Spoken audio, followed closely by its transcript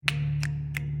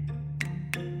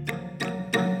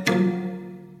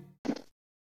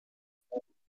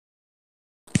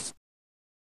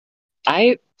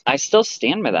I I still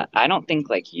stand by that. I don't think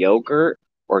like yogurt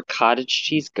or cottage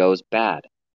cheese goes bad.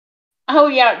 Oh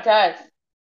yeah, it does.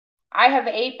 I have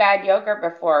ate bad yogurt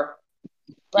before.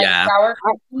 Like Yeah. sour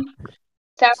cream.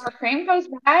 Sour cream goes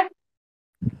bad?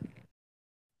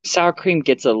 Sour cream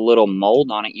gets a little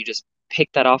mold on it. You just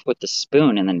pick that off with the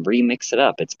spoon and then remix it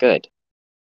up. It's good.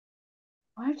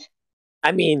 What?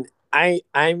 I mean,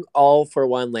 I'm all for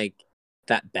one like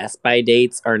that Best Buy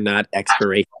dates are not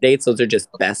expiration dates. Those are just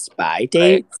Best Buy Right.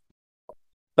 dates. I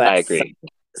But agree.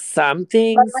 some But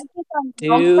things like it's a milk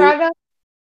do, product?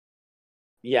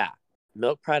 yeah.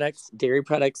 Milk products, dairy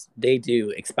products, they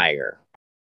do expire.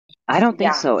 I don't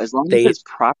think Yeah. so. As long as They it's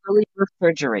properly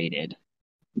refrigerated.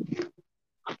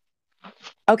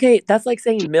 Okay, that's like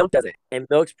saying milk doesn't, and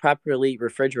milk's properly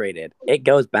refrigerated. It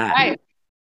goes bad. Right.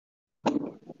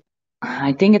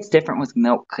 I think it's different with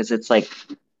milk because it's like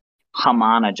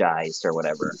homogenized or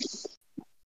whatever.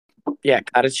 Yeah,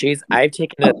 cottage cheese. I've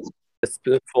taken a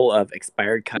spoonful of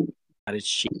expired cottage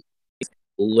cheese,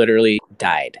 literally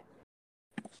died.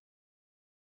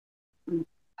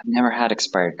 I've never had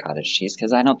expired cottage cheese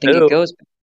because I don't think it Oh, goes.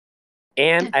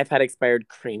 and I've had expired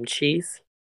cream cheese.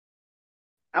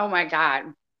 Oh my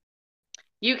God.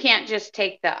 You can't just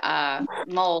take the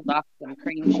mold off some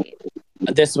cream cheese.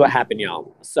 This is what happened,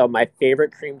 y'all. So my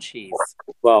favorite cream cheese.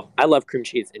 Well, I love cream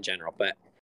cheese in general, but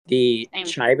the Same.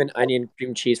 chive and onion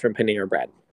cream cheese from Panera Bread.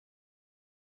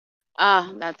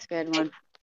 Oh, that's a good one.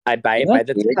 I buy it by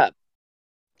That's the weird. tub.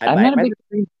 I I'm buy not it a by big the.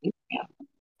 cream cheese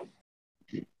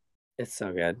fan. It's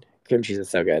so good. Cream cheese is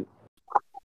so good.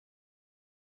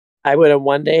 I went in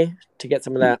one day to get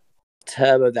some of that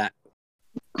tub of that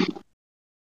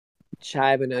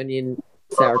chive and onion,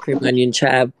 sour cream onion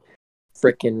chive,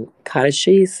 freaking cottage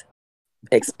cheese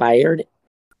expired,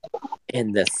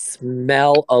 and the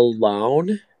smell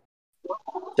alone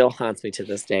still haunts me to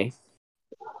this day.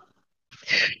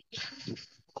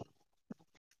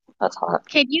 That's hot.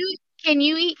 Can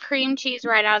you eat cream cheese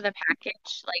right out of the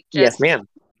package? Like Yes, just ma'am.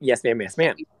 Yes, ma'am. Yes,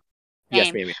 ma'am. Yes,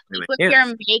 same. ma'am. Yes, ma'am. Like if Yes,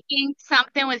 you're making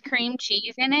something with cream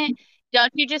cheese in it,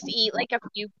 don't you just eat like a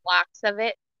few blocks of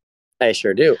it? I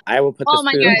sure do. I will put the Oh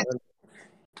my spoon God. on.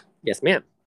 Yes, ma'am.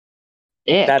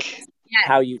 That's Ick. Yes,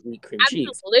 how you eat cream cheese.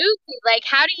 absolutely. Like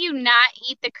how do you not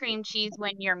eat the cream cheese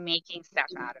when you're making stuff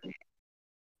out of it?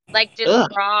 Like just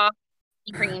Ugh. raw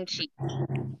cream cheese.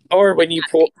 Or With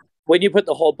nothing. when you put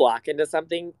the whole block into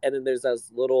something, and then there's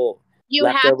those little You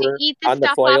have to leftover eat the on the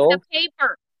stuff off the foil.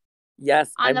 paper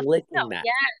Yes, on I'm the licking foil. that.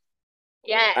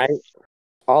 Yes. I Yes.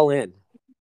 all in.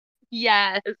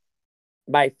 Yes.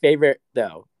 My favorite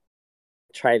though.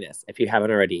 Try this if you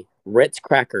haven't already. Ritz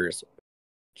crackers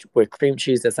with cream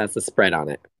cheese that has the spread on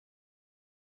it.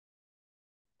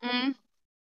 Mm,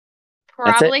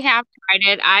 That's it. probably have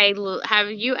tried it.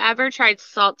 Have you ever tried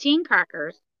saltine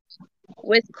crackers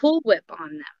with Cool Whip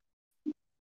on them?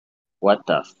 What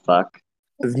the fuck?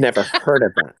 I've never heard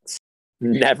of that.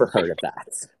 Never heard of that.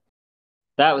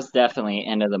 That was definitely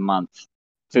end of the month.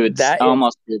 Food's That is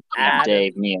almost the end of out of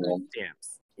day food meal.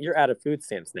 stamps. You're out of food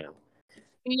stamps now.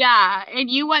 Yeah, and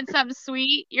you want something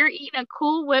sweet? You're eating a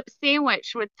Cool Whip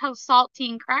sandwich with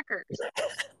saltine crackers.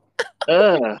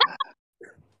 Ugh.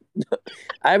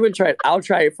 I haven't tried. I'll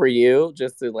try it for you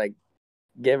just to like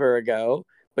give her a go.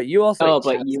 But you also Oh, ate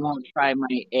but chapstick. you won't try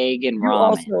my egg and You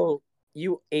ramen. also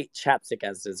you ate chapstick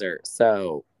as dessert.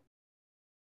 So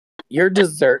your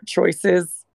dessert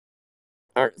choices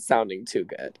aren't sounding too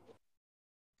good.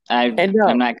 And I'm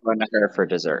no, not going to her for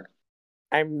dessert.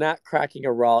 I'm not cracking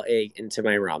a raw egg into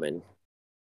my ramen.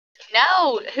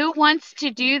 No, who wants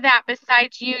to do that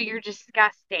besides you? You're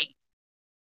disgusting.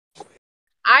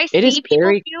 I It is see people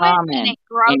very do it and common, it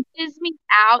and grosses me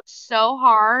out so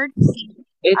hard.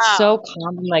 it's Oh, so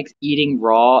common. Like eating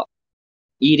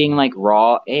like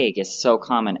raw egg is so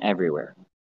common everywhere.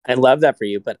 I love that for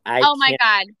you, but I oh my can't.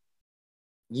 God.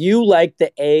 You like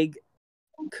the egg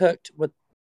cooked with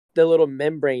the little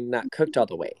membrane not cooked all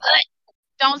the way.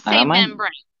 Don't I say don't mind. membrane.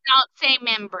 Don't say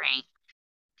membrane.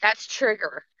 That's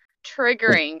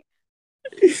triggering.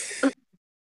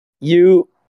 You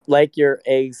like your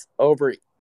eggs over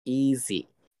easy.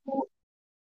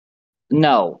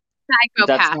 No, that's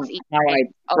Psychopaths not eat how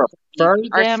eggs I over prefer easy.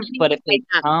 Or them. shitting But if they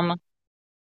them. come,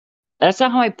 that's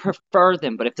not how I prefer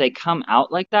them. But if they come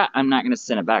out like that, I'm not going to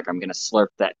send it back. I'm going to slurp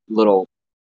that little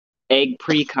egg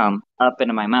pre cum up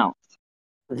into my mouth.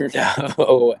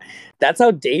 No, that's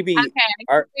how Davey, Okay, I think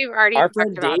our we've already our talked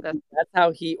friend about this. Davey, that's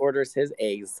how he orders his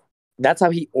eggs. That's how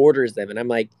he orders them, and I'm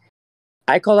like,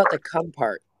 I call that the cum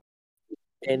part,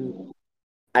 and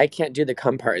I can't do the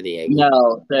cum part of the egg.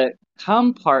 No, the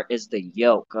cum part is the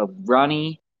yolk. A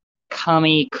runny,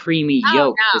 cummy, creamy Oh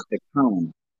yolk no. is the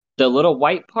cum. The little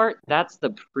white part, that's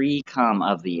the pre-cum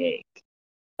of the egg.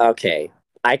 Okay.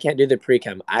 I can't do the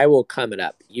pre-cum. I will cum it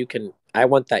up. You can. I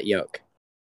want that yolk.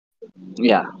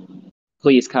 Yeah.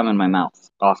 Please come in my mouth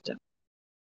often.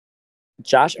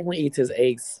 Josh only eats his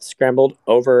eggs scrambled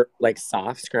over, like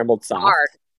soft, scrambled soft.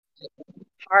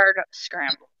 Hard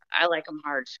scrambled. I like them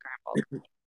hard scrambled.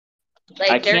 Like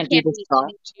I there can't do the be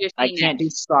soft. any I can't do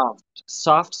juiciness.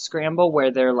 soft scramble where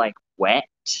they're like wet.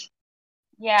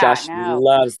 Yeah, Josh no.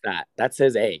 loves that. That's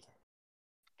his egg.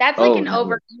 That's like Oh, an no.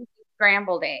 over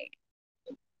scrambled egg.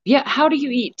 Yeah, how do you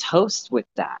eat toast with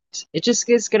that? It just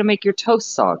is gonna make your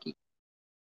toast soggy.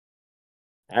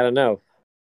 I don't know.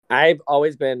 I've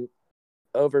always been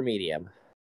over medium.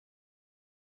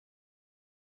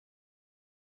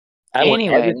 I want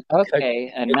Anyway, everything cooked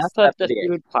okay, enough of except the the egg.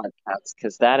 food podcast,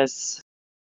 because that is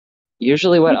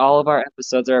usually what all of our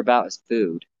episodes are about is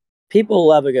food. People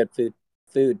love a good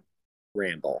food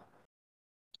ramble.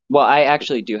 Well, I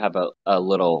actually do have a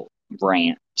little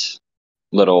rant,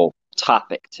 little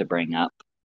topic to bring up.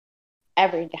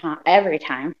 Every time.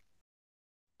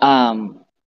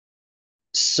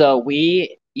 So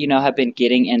we, have been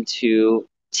getting into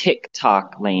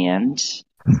TikTok land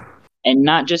and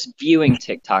not just viewing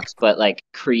TikToks, but like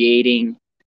creating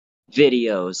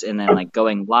videos and then like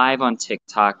going live on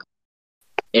TikTok.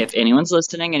 If anyone's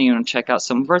listening and you want to check out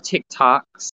some of our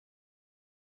TikToks,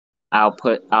 I'll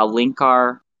link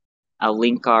our what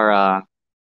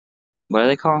do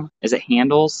they call them? Is it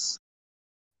handles?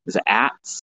 Is it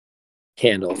ats?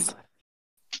 Handles.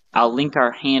 I'll link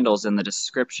our handles in the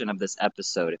description of this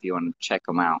episode if you want to check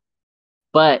them out.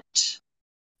 But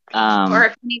Or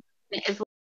if anyone is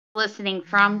listening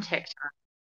from TikTok.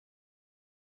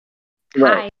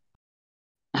 Right.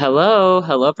 Hi.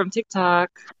 Hello from TikTok.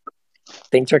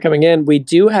 Thanks for coming in. We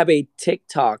do have a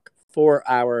TikTok for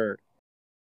our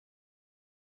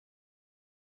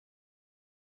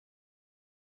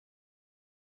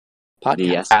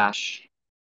podcast.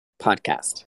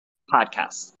 Podcast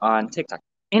on TikTok.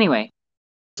 Anyway,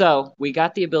 so we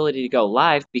got the ability to go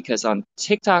live because on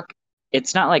TikTok,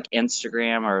 it's not like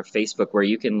Instagram or Facebook where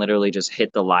you can literally just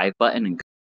hit the live button and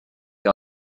go.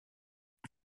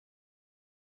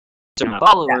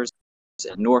 Followers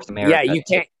in North America. Yeah, you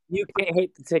can't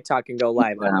hit the TikTok and go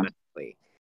live automatically.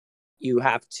 You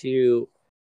have to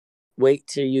wait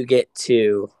till you get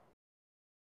to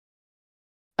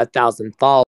 1,000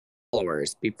 followers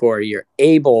before you're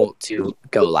able to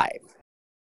go live.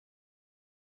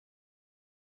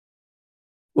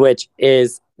 Which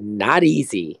is not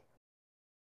easy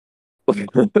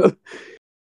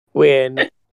when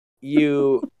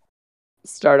you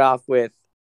start off with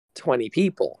 20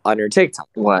 people on your TikTok.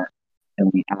 What in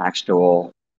the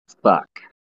actual fuck?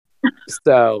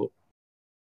 So,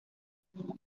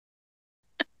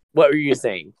 what were you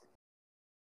saying?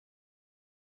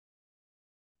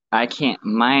 I can't.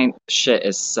 My shit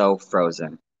is so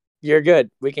frozen. You're good.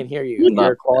 We can hear you.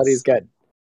 Your quality's good.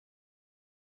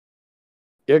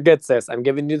 You're good, sis. I'm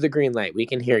giving you the green light. We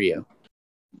can hear you.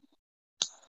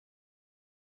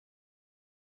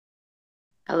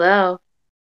 Hello.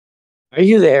 Are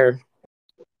you there?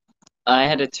 I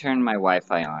had to turn my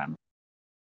Wi-Fi on.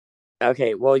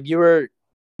 Okay, well, you were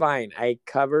fine. I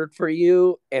covered for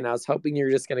you, and I was hoping you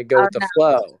were just going to go with the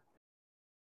flow.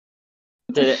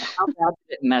 How bad did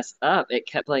it mess up? It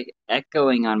kept like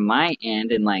echoing on my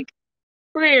end and like.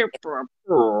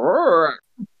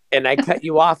 And I cut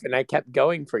you off, and I kept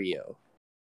going for you.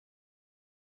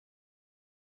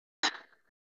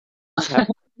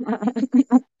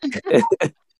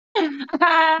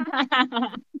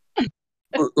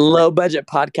 Low budget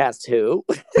podcast who?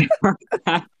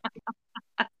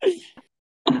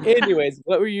 Anyways,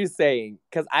 what were you saying?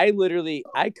 Because I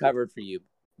covered for you,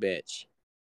 bitch.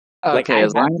 Okay,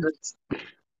 as long as it's...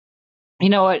 You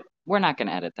know what? We're not going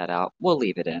to edit that out. We'll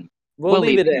leave it in. We'll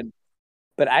leave it in.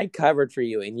 But I covered for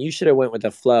you, and you should have went with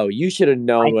the flow. You should have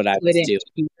known what I was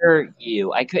doing. Hear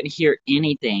you. I couldn't hear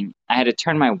anything. I had to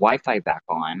turn my Wi-Fi back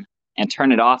on and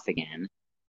turn it off again.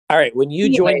 All right, when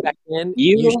you join back in,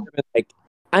 you should have been like,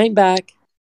 I'm back.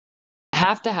 I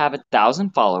have to have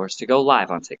 1,000 followers to go live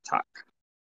on TikTok.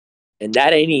 And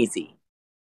that ain't easy.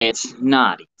 It's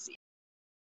not easy.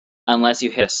 Unless you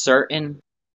hit a certain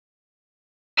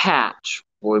patch.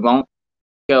 We won't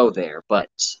go there, but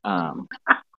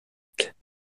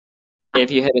if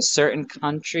you hit a certain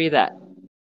country that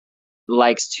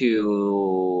likes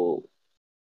to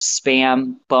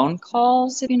spam phone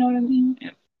calls, if you know what I mean,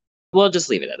 we'll just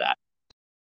leave it at that.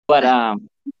 But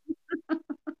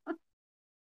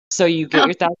so you get your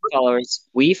 1,000 followers.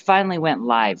 We finally went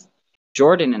live.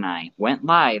 Jordan and I went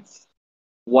live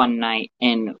one night,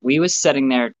 and we was sitting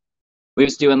there We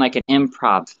was doing like an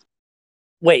improv.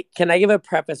 Wait, can I give a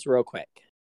preface real quick?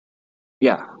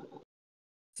 Yeah.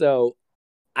 So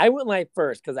I went live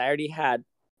first because I already had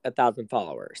 1,000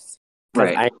 followers.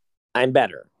 Because Right. I'm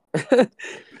better. But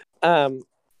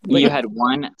You had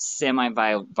one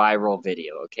semi-viral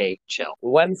video. Okay, chill.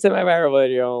 one semi-viral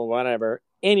video, whatever.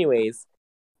 Anyways,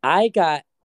 I got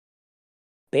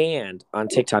banned on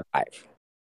TikTok Live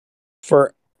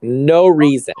for no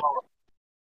reason.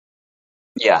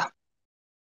 Yeah.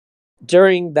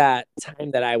 During that time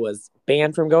that I was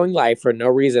banned from going live for no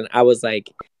reason, I was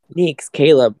like, Neeks,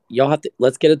 Caleb, y'all have to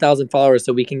let's get 1,000 followers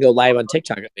so we can go live on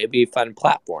TikTok. It'd be a fun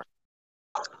platform.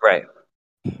 Right.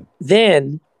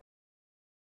 Then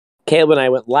Caleb and I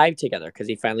went live together because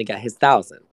he finally got his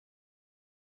 1,000.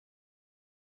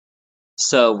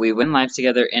 So we went live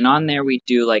together, and on there we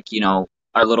do like,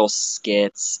 our little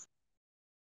skits,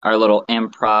 our little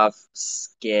improv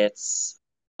skits.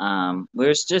 We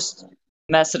was just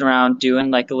messing around doing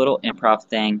like a little improv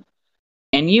thing.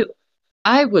 And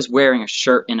I was wearing a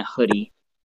shirt and a hoodie.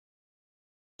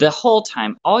 The whole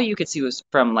time, all you could see was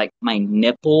from like my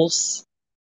nipples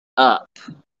up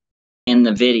in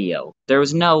the video. There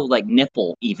was no like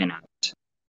nipple even out.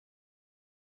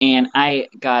 And I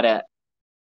got a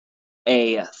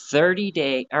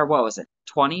 30-day, or what was it?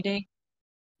 20-day?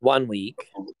 1 week.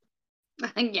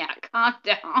 Yeah, calm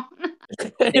down.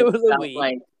 It was a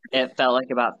week. It felt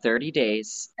like about 30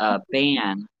 days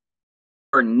ban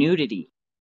for nudity.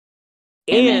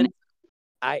 And then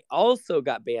I also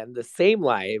got banned the same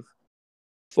live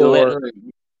for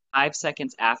literally 5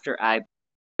 seconds after I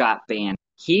got banned,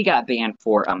 he got banned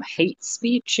for hate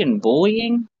speech and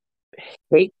bullying.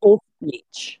 hateful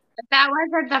speech. But that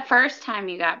wasn't the first time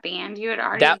you got banned. You had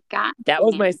already gotten That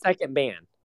was banned. my second ban.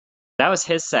 That was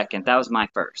his second. That was my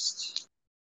first.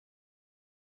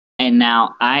 And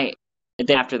now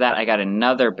then after that, I got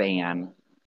another ban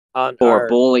for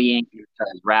bullying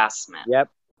and harassment. Yep.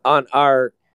 On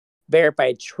our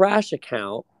verified trash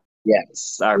account.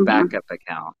 Yes, our backup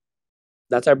account.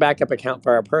 That's our backup account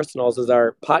for our personals, is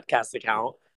our podcast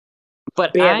account.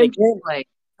 But banned I'm again. like,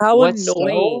 how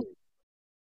annoying.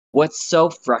 What's so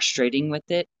frustrating with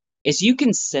it is you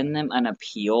can send them an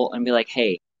appeal and be like,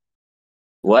 hey,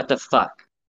 what the fuck?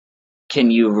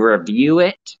 Can you review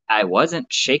it? I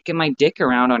wasn't shaking my dick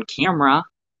around on camera.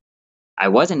 I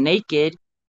wasn't naked.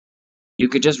 You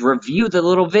could just review the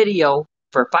little video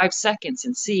for 5 seconds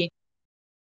and see.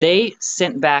 They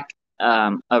sent back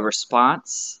a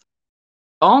response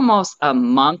almost a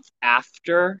month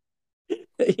after.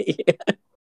 Yeah.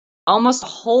 Almost a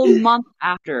whole month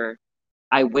after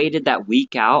I waited that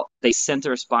week out, they sent a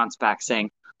response back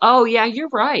saying, oh, yeah, you're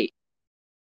right.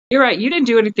 You're right. You didn't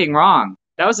do anything wrong.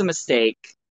 That was a mistake.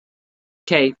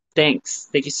 Okay, thanks.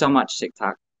 Thank you so much,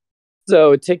 TikTok.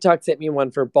 So TikTok sent me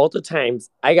one for both the times.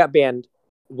 I got banned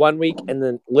 1 week and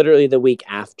then literally the week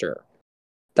after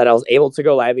that I was able to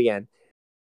go live again.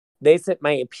 They sent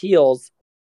my appeals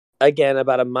again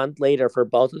about a month later for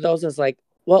both of those. It's like,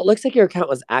 well, it looks like your account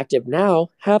was active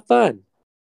now. Have fun.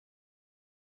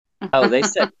 Oh, they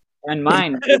said, and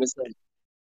mine, they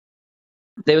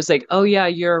was like, oh, yeah,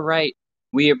 you're right.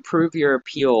 We approve your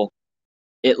appeal.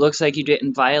 It looks like you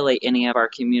didn't violate any of our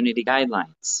community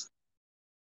guidelines.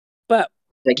 But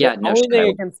like, yeah, the no only shit.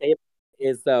 thing I can say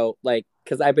is, though, like,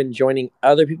 because I've been joining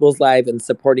other people's lives and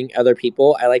supporting other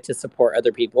people. I like to support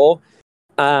other people.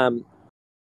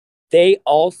 They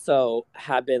also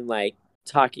have been like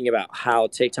talking about how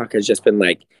TikTok has just been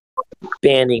like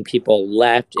banning people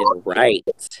left and right.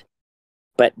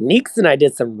 But Neeks and I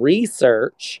did some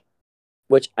research,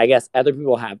 which I guess other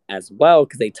people have as well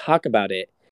because they talk about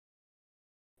it.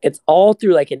 It's all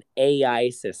through like an AI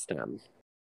system.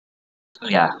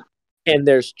 Yeah. And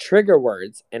there's trigger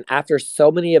words. And after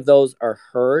so many of those are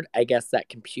heard, I guess that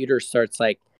computer starts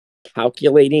like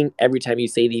calculating every time you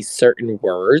say these certain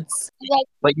words.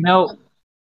 But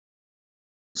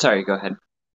sorry, go ahead.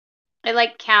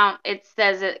 It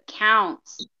says it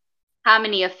counts how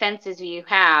many offenses you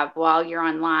have while you're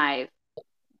on live,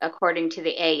 according to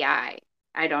the AI.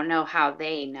 I don't know how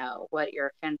they know what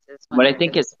your offenses. What I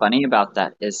think is funny about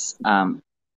that is,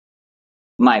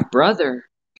 my brother,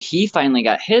 he finally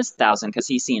got his 1,000 because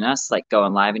he's seen us like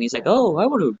going live, and he's like, "Oh, I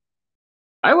would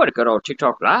have go to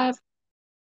TikTok live."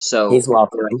 So he's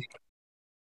welcome.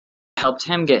 Helped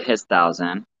him get his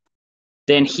 1,000.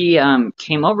 Then he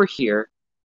came over here,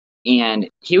 and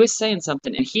he was saying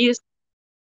something, and he is,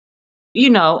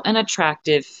 an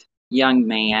attractive young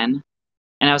man.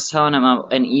 And I was telling him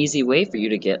an easy way for you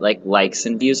to get like likes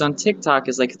and views on TikTok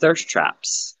is like thirst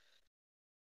traps.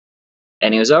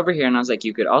 And he was over here, and I was like,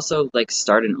 you could also like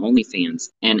start an OnlyFans.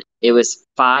 And it was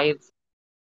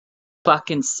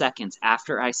fucking seconds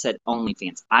after I said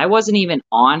OnlyFans. I wasn't even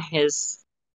on his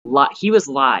he was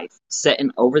live, sitting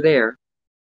over there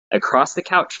across the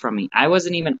couch from me. I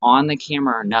wasn't even on the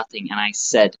camera or nothing, and I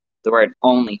said the word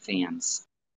OnlyFans,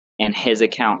 and his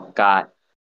account got,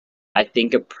 I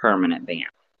think, a permanent ban.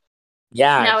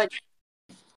 Yeah, No,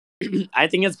 it's I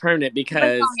think it's permanent click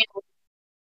because on it.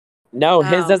 no,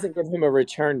 his Oh. doesn't give him a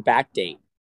return back date.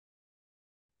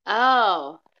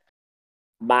 Oh.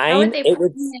 How Mine, would they it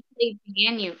would permanently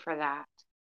ban you for that?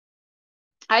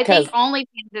 I because think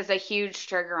OnlyFans is a huge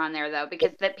trigger on there though,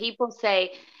 because that people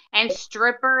say, and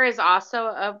stripper is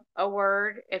also a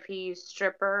word if you use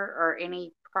stripper or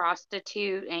any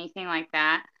prostitute, anything like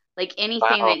that. Like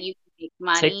anything Wow, that you can make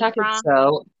money TikTok is from.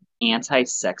 so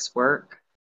anti-sex work.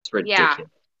 It's Yeah.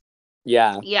 ridiculous.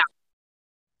 yeah, Yeah. and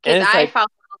Because it's I like, follow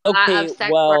a lot okay, of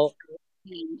sex well,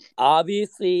 workers.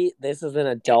 obviously this is an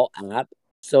adult app,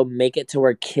 so make it to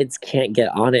where kids can't get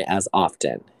on it as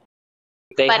often.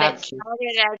 They But have it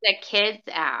started as a kids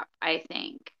app, I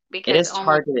think, it because is only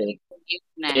targeted. kids were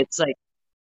using it.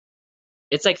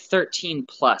 It's like 13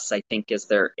 plus, I think, is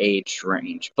their age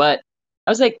range. But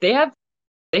I was like, they have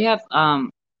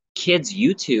kids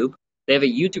YouTube. They have a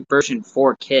YouTube version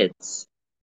for kids.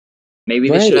 Maybe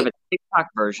they should have Right, a TikTok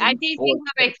I version think for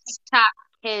they have a kids. TikTok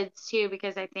kids too,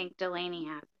 because I think Delaney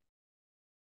has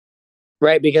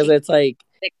right, because she it's like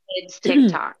the kids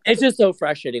TikTok. it's just so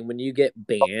frustrating when you get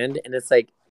banned, and it's like,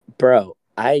 bro,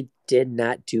 I did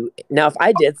not do. Now, if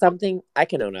I did something, I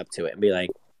can own up to it and be like,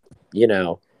 you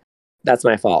know, that's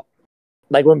my fault.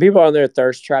 Like when people are on their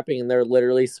thirst trapping and they're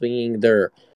literally swinging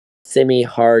their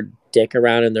semi-hard dick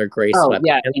around in their gray Oh sweatpants.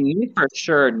 yeah, and you for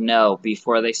sure know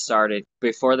before they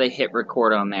hit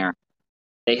record on there,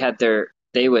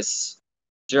 they was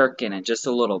jerking it just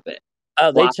a little bit,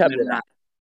 Oh, they flopping chubbed it it around. up.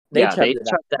 They Yeah, chubbed they it up.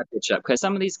 chucked that bitch up because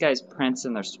some of these guys prints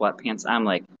in their sweatpants. I'm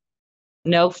like,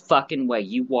 no fucking way.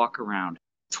 You walk around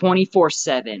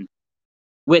 24/7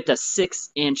 with a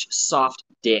 6-inch soft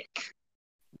dick.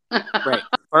 Right.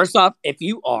 First off, if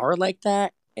you are like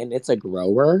that and it's a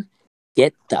grower,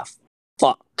 get the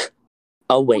fuck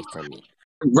away from me.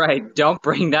 Right. Don't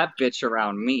bring that bitch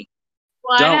around me.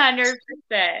 Don't.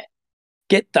 100%.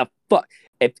 Get the fuck.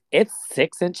 If it's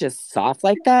 6 inches soft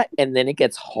like that and then it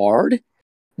gets hard, A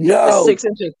no. 6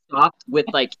 inches soft with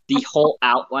like the whole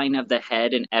outline of the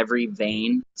head and every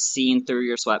vein seen through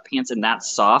your sweatpants and that's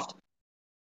soft.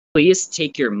 Please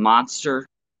take your monster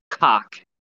cock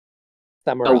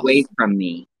Somewhere away else. from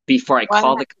me before I One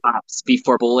call the cops,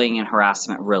 before bullying and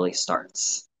harassment really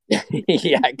starts. Yeah,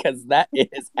 because that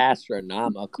is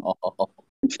astronomical.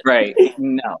 Right.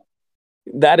 No.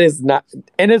 That is not,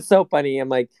 and it's so funny. I'm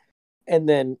like, and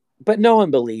then, but no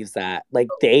one believes that. Like,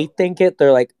 they think it,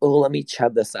 they're like, oh, let me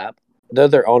chub this up. They're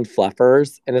their own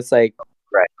fluffers. And it's like,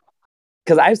 Right.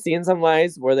 because I've seen some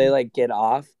lies where they like get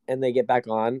off and they get back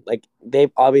on. Like,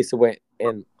 they've obviously went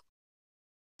and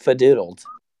fadoodled.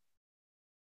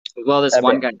 Well, this I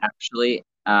one mean, guy actually,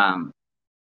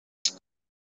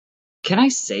 can I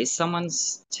say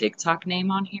someone's TikTok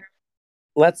name on here?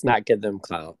 let's not give them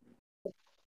clout.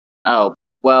 Oh,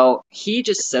 well, he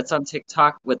just sits on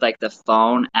TikTok with like the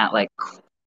phone at like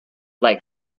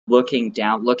looking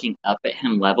down, looking up at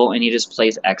him level, and he just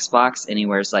plays Xbox and he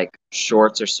wears like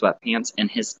shorts or sweatpants,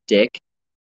 and his dick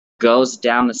goes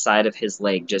down the side of his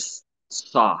leg, just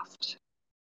soft.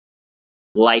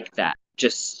 Like that.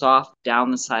 Just soft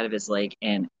down the side of his leg,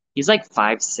 and he's like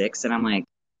 5'6", and I'm like,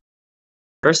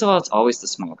 first of all, it's always the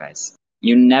small guys.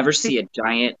 You never see a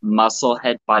giant muscle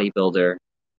head bodybuilder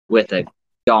with a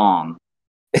dong.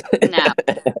 No,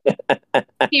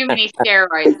 too many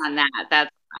steroids on that. That's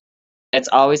It's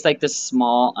always like the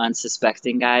small,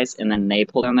 unsuspecting guys, and then they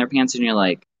pull down their pants, and you're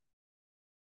like,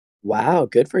 Wow,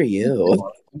 good for you.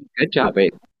 good job,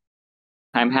 babe.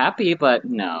 I'm happy, but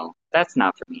no, that's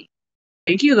not for me.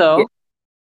 Thank you, though.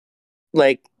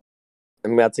 Like,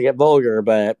 I'm about to get vulgar,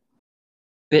 but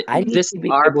But I need this to is be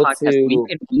our able podcast. We to,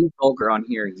 can be vulgar on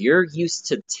here. You're used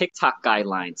to TikTok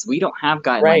guidelines. We don't have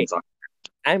right. guidelines on.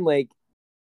 I'm like,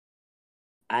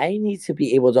 I need to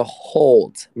be able to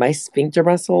hold my sphincter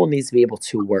muscle needs to be able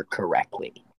to work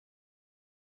correctly.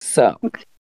 So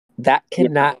that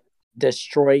cannot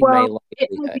destroy my Well, it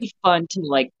might livelihood. be fun to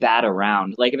like bat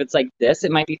around. Like if it's like this,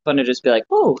 it might be fun to just be like,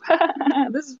 "Oh,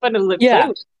 this is fun to play Yeah.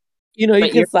 with." You know, you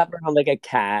But can slap around like a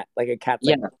cat. Like a cat's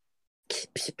yeah,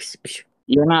 like,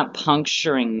 you're not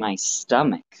puncturing my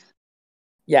stomach,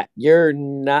 yeah, you're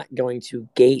not going to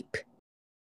gape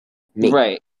me.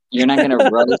 right? You're not gonna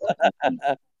roast me.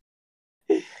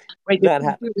 Wait, did Not we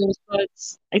happen. do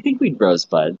rosebuds? I think we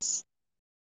rosebuds.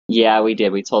 Yeah, we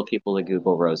did. We told people to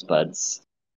Google rosebuds.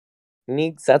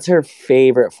 Neeks, that's her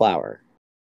favorite flower.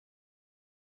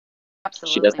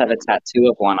 She does Absolutely. have a tattoo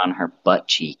of one on her butt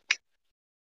cheek.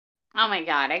 Oh my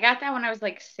God. I got that when I was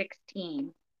like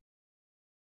 16.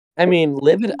 I mean,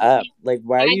 live it up. Like,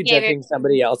 why are I you gave it judging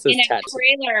somebody else's in a tattoo?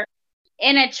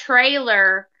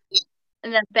 trailer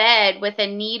in the bed with a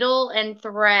needle and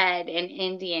thread and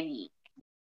Indian ink.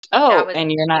 Oh, was-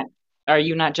 and are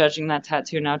you not judging that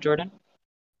tattoo now, Jordan?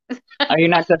 Are you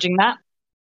not judging that?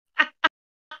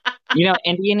 You know,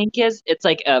 Indian ink it's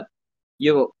like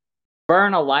you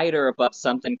burn a lighter above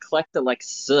something, collect it like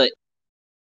soot,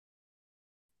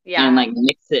 Yeah. and like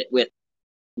mix it with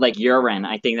like urine.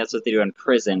 I think that's what they do in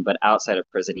prison, but outside of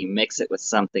prison, you mix it with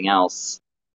something else,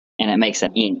 and it makes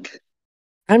an ink.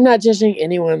 I'm not judging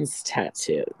anyone's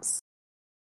tattoos.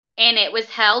 And it was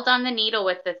held on the needle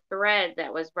with the thread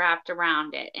that was wrapped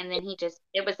around it. And then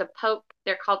it was a poke.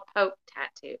 They're called poke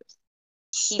tattoos.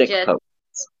 Stick poke.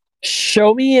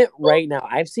 Show me it right now.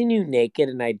 I've seen you naked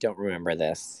and I don't remember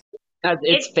this.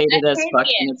 It's faded as fuck,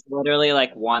 and it's literally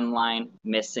like one line,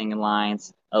 missing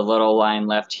lines, a little line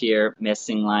left here,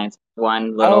 missing lines,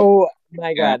 one little. Oh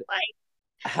my God.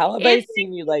 How have I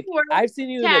seen you? Like, I've seen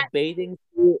you in a bathing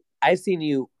suit. I've seen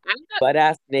you butt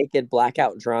ass naked,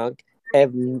 blackout drunk. I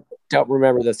don't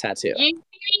remember this tattoo. You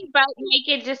see me butt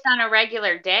naked just on a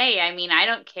regular day. I mean, I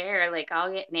don't care. Like,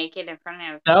 I'll get naked in front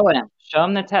of. Show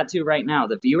him the tattoo right now.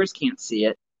 The viewers can't see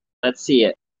it. Let's see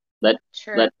it. Let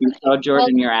you show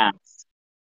Jordan your ass.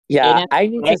 Yeah, I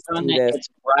need to see this. It's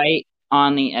right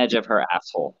on the edge of her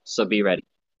asshole, so be ready.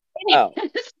 Oh,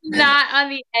 it's not on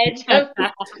the edge of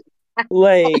that.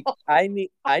 Like, I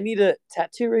need a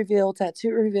tattoo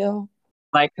reveal.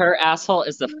 Like, her asshole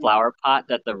is the flower pot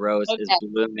that the rose is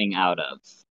blooming out of.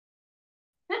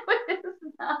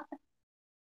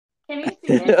 Can you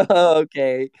see it?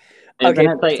 Okay. Isn't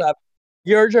it like,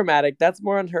 you're dramatic. That's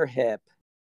more on her hip.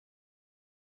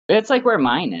 it's like where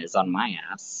mine is on my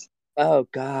ass. Oh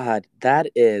God, that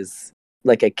is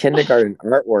like a kindergarten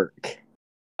artwork.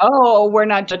 Oh, we're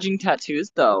not judging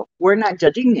tattoos though. We're not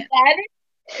judging it.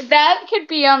 That could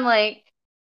be on like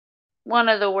one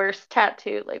of the worst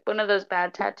tattoo, like one of those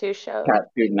bad tattoo shows.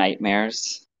 Tattoo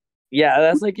nightmares. Yeah,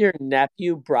 that's like your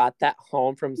nephew brought that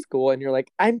home from school and you're like,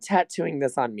 I'm tattooing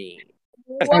this on me.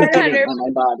 100 on my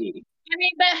body. I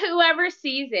mean, but whoever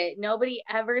sees it, nobody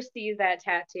ever sees that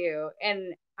tattoo.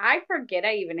 And I forget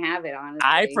I even have it, honestly.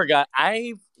 I forgot.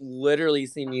 I've literally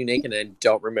seen you naked and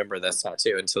don't remember this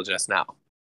tattoo until just now.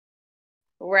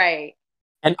 Right.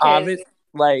 And obviously,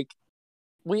 like,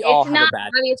 we all have a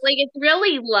bad. It's like it's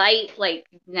really light, like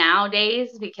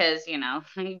nowadays, because you know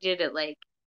we did it like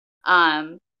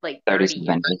 30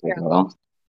 years ago.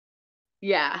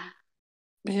 Yeah.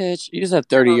 Bitch, you just said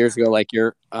 30 years ago, like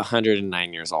you're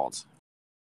 109 years old.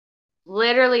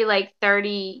 Literally, like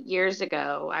 30 years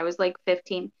ago, I was like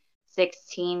 15,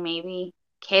 16, maybe.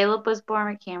 Caleb was born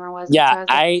when Cameron was. Yeah,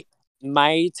 so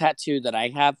my tattoo that I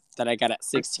have that I got at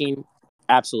 16,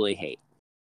 absolutely hate.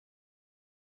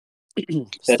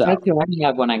 The tattoo I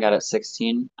had when I got at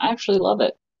 16, I actually love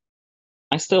it.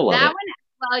 I still love it.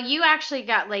 Well, you actually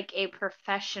got like a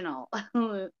professional.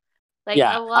 Like,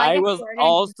 yeah, I was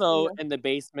also in the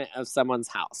basement of someone's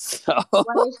house. So.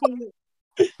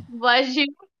 Was you?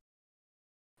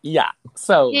 Yeah.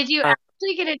 So did you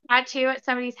actually get a tattoo at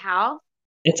somebody's house?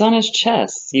 It's on his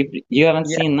chest. You haven't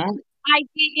seen that? I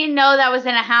didn't know that was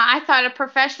in a house. I thought a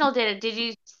professional did it. Did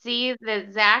you see the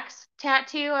Zach's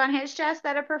tattoo on his chest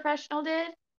that a professional did?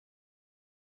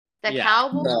 The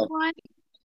cowboy one?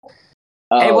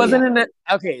 Oh, it wasn't in it.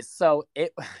 Okay, so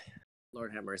it.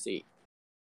 Lord have mercy.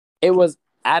 It was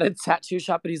at a tattoo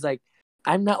shop, and he's like,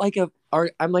 "I'm not like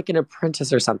I'm like an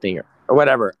apprentice or something or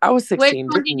whatever." I was 16.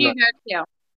 Which one did you go to?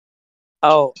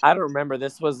 Oh, I don't remember.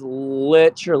 This was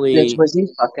literally. Bitch, was he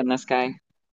fucking this guy?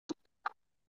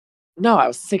 No, I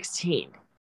was 16.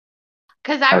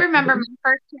 Because I remember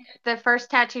the first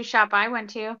tattoo shop I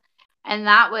went to, and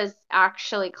that was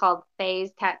actually called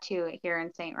Faye's Tattoo here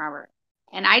in St. Robert.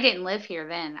 And I didn't live here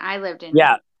then. I lived in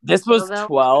this was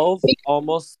 12,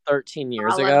 almost 13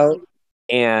 years ago,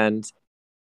 and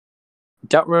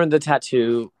don't remember the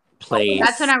tattoo place.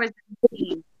 That's when I was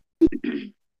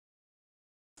 16.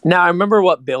 Now I remember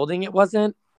what building it was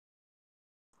in.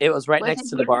 It was right next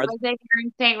to the bar. Was it here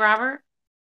in St. Robert?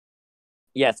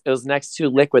 Yes, it was next to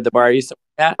Liquid, the bar I used to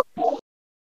work at.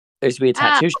 There used to be a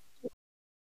tattoo shop.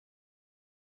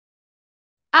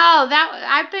 Oh,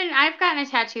 I've gotten a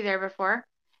tattoo there before.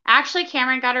 Actually,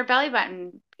 Cameron got her belly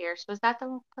button pierced. Was that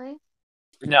the place?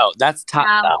 No, that's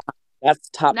Top. That's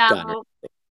Top Gunner.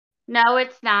 No,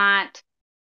 it's not.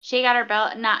 She got her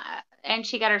and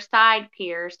she got her side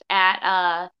pierced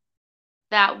at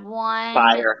that one,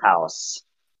 Firehouse.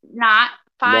 not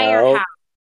No, Firehouse.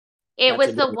 It that's a was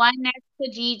the different one next to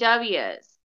GW's.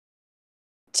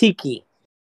 Tiki.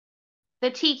 The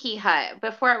Tiki Hut.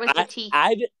 Before it was the Tiki.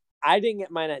 I didn't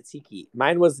get mine at Tiki.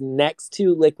 Mine was next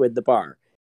to Liquid, the bar.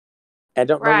 I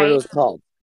don't remember what it Right. was called.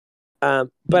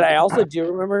 But I also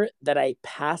do remember that I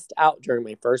passed out during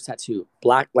my first tattoo.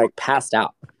 Passed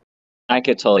out. I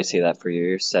could totally see that for you.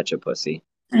 You're such a pussy.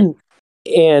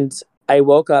 And I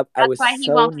woke up. I That's was why he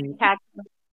so won't get tattooed.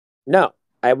 no,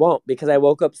 I won't, because I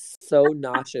woke up so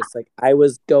nauseous, like I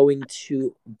was going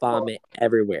to vomit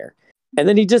everywhere. And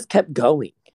then he just kept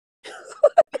going.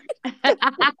 I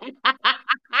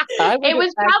would It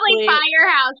was probably actually-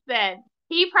 Firehouse then.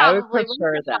 He I would probably went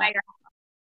prefer to that. Firehouse.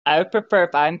 I would prefer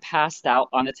if I'm passed out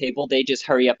on the table, they just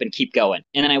hurry up and keep going.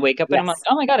 And then I wake up and I'm like, Yes.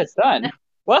 oh my God, it's done.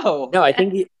 Whoa. No, I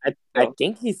think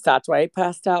that's why I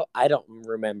passed out. I don't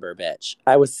remember, bitch.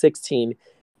 I was 16.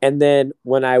 And then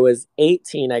when I was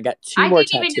 18, I got two more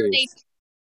tattoos.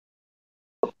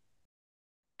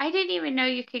 I didn't even know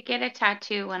you could get a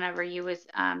tattoo whenever you was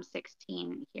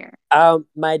 16 here.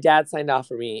 My dad signed off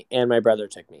for me and my brother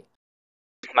took me.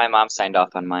 My mom signed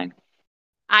off on mine.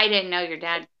 I didn't know your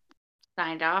dad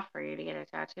signed off for you to get a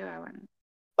tattoo. I wouldn't.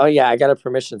 Oh yeah, I got a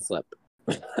permission slip.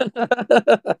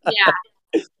 Yeah.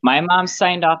 My mom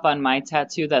signed off on my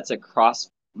tattoo that's across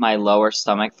my lower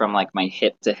stomach from like my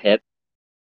hip to hip.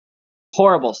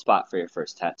 Horrible spot for your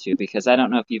first tattoo, because I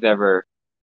don't know if you've ever.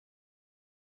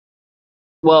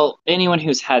 Well, anyone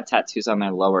who's had tattoos on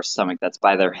their lower stomach that's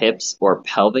by their hips or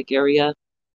pelvic area,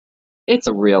 it's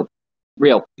a real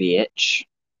bitch.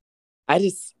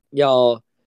 Y'all,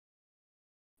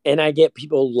 and I get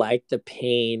people like the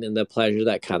pain and the pleasure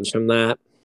that comes from that.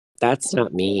 That's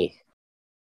not me.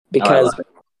 Because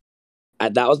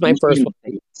that was my first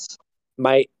one.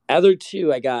 My other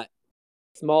two, I got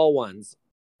small ones.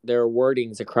 There are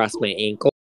wordings across my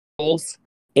ankles,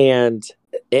 and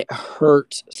it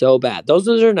hurt so bad. Those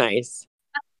are nice,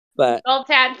 but All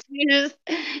tattoos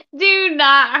do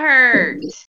not hurt.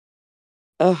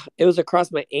 it was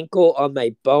across my ankle on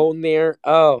my bone there.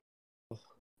 Oh,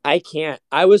 I can't.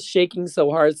 I was shaking so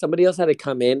hard. Somebody else had to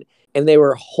come in, and they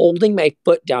were holding my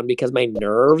foot down because my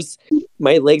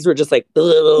legs were just like,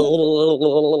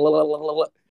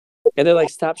 and they're like,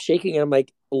 stop shaking. And I'm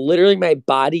like, literally, my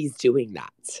body's doing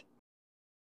that.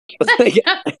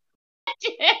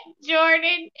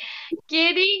 Jordan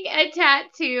getting a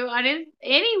tattoo on his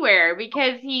anywhere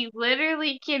because he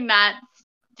literally cannot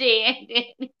stand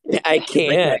it. I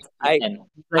can't. I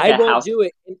won't do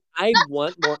it. And I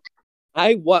want more.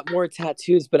 I want more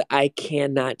tattoos, but I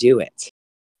cannot do it.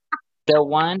 The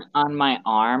one on my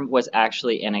arm was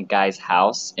actually in a guy's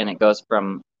house, and it goes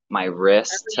from my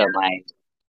wrist to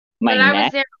my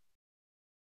neck.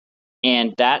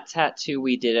 And that tattoo,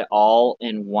 we did it all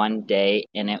in one day,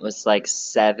 and it was like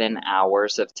 7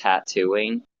 hours of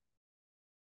tattooing.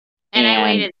 And I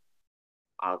waited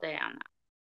all day on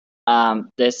that.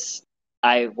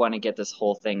 I want to get this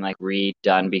whole thing like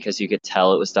redone, because you could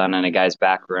tell it was done in a guy's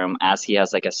back room, as he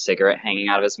has like a cigarette hanging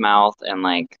out of his mouth, and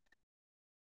like,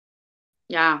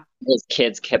 yeah, his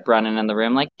kids kept running in the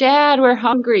room like, Dad, we're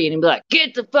hungry, and he'd be like,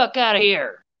 get the fuck out of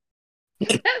here.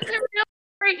 That's a real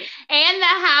story. And the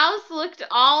house looked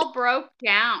all broke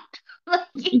down.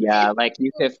 Yeah, like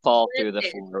you could fall through the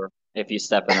floor if you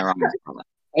step in the wrong spot.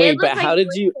 Wait, but how did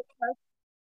you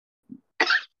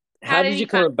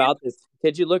come about this?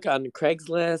 Did you look on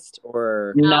Craigslist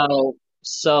or no?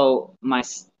 So my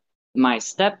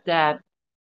stepdad,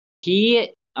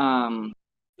 he knew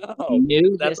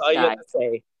that's this all guy. You have to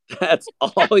say. That's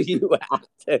all you have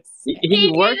to say.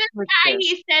 He knew this guy.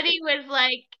 He said he was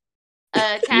like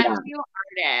a tattoo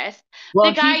artist.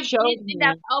 Well, the guy did end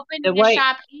up opening the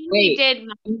shop. He did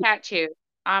my tattoo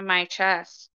on my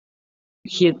chest.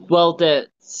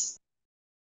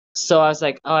 So I was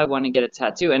like, oh, I want to get a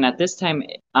tattoo. And at this time,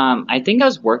 I think I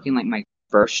was working like my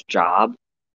first job,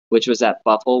 which was at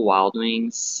Buffalo Wild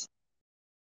Wings.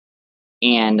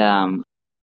 And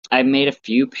I made a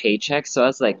few paychecks. So I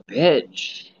was like,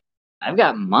 bitch, I've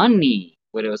got money.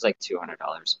 But it was like $200.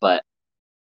 But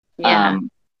yeah.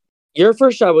 Your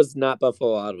first job was not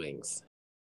Buffalo Wild Wings.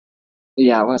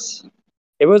 Yeah, it was.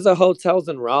 It was a Hotels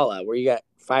in Rolla where you got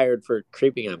fired for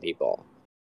creeping on people.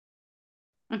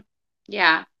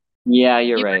 Yeah. Yeah,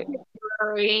 you're right.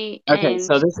 Okay,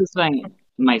 so this is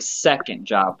my second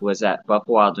job was at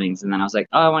Buffalo Wild Wings, and then I was like,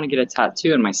 oh, I want to get a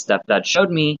tattoo, and my stepdad showed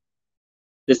me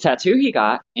this tattoo he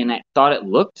got, and I thought it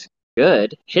looked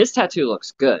good. His tattoo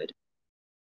looks good,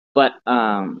 but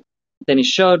then he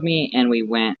showed me, and we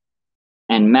went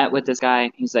and met with this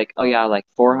guy. He's like, oh yeah, like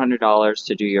 $400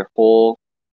 to do your whole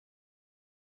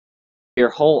your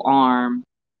whole arm,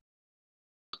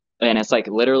 and it's like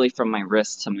literally from my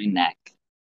wrist to my neck.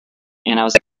 And I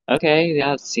was like, okay,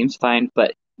 yeah, it seems fine.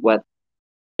 But what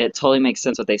it totally makes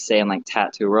sense what they say in like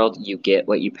tattoo world, you get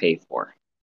what you pay for.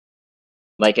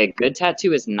 Like a good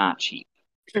tattoo is not cheap,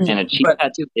 and a cheap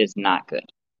tattoo is not good.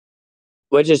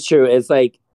 Which is true. It's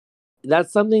like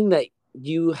that's something that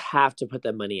you have to put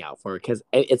the money out for because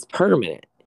it's permanent.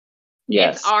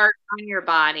 Yes. It's art on your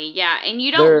body. Yeah. And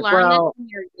you don't learn this when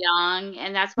you're young,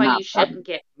 and that's why you shouldn't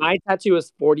get. My tattoo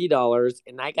was $40,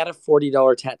 and I got a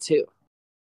 $40 tattoo.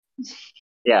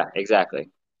 Yeah, exactly.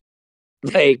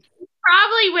 Like, you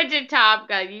probably went to Top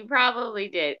Gun. You probably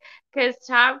did. Because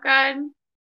Top Gun,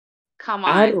 come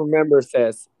on. I don't remember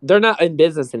this. They're not in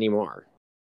business anymore.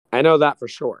 I know that for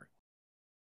sure.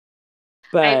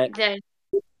 But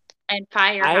and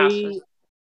Firehouse.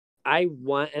 I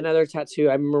want another tattoo.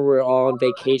 I remember we were all on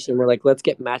vacation. We're like, let's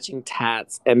get matching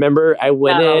tats. And remember, I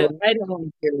went in. I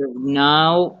don't hear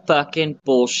no fucking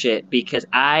bullshit because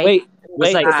I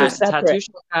was like, this is tattoo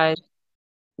shop guy.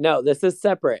 No, this is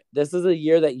separate. This is a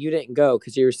year that you didn't go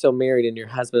because you were still married and your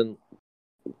husband,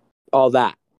 all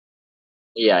that.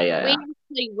 Yeah. We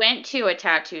actually went to a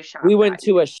tattoo shop. We went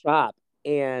to a shop,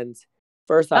 and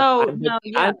first off,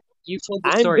 you told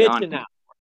the story bitching out.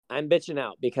 I'm bitching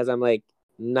out because I'm like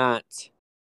not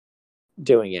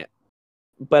doing it.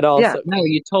 But also,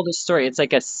 you told the story. It's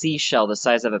like a seashell the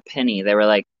size of a penny. They were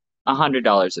like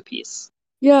 $100 a piece.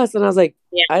 Yes, and I was like,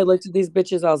 I looked at these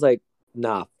bitches. I was like,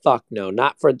 nah, fuck no,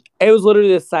 not for. It was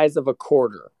literally the size of a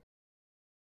quarter.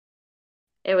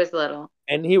 It was little,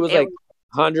 and he was like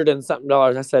 $100 and something.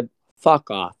 I said, fuck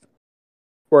off.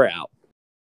 We're out.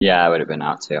 Yeah, I would have been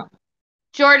out too.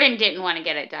 Jordan didn't want to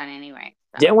get it done anyway.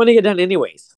 So. Didn't want to get done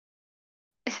anyways.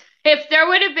 If there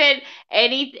would have been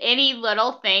any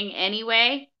little thing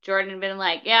anyway, Jordan would have been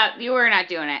like, yeah, you were not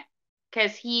doing it.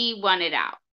 Because he wanted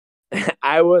out.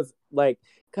 I was like,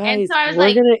 guys, and so I was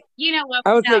like, you know what?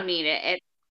 We don't need it.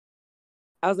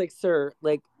 I was like, sir,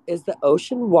 like, is the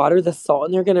ocean water, the salt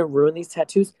in there going to ruin these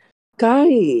tattoos?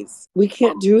 Guys, we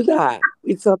can't do that.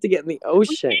 We still have to get in the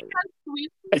ocean.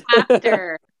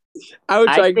 After. I was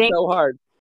trying so hard.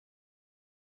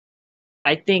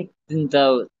 I think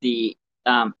though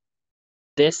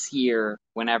this year,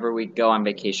 whenever we go on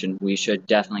vacation, we should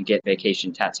definitely get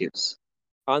vacation tattoos.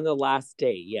 On the last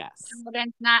day, yes.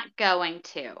 Jordan's not going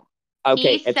to.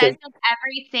 Okay, he says it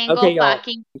every single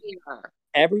fucking year.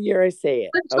 Every year I say it.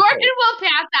 But Jordan will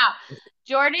pass out.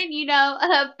 Jordan, you know,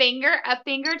 a finger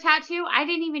tattoo. I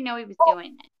didn't even know he was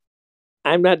doing it.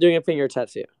 I'm not doing a finger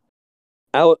tattoo.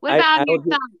 What about your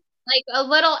thumb? Like a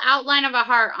little outline of a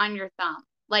heart on your thumb.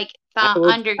 Like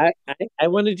under. I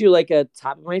want to do like a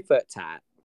top of my foot tat.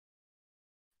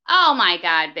 Oh my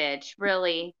god, bitch!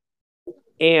 Really?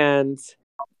 And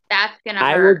that's gonna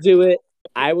hurt.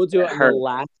 I will do it on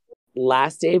the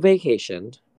last day of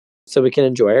vacation, so we can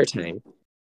enjoy our time.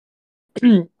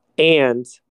 And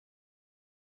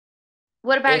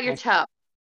what about your toe?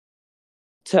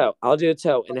 Toe. I'll do a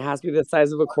toe, and it has to be the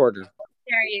size of a quarter.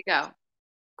 There you go.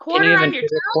 Quarter on your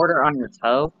toe. Quarter on your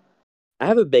toe. I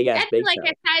have a big ass big toe. That's like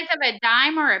the size of a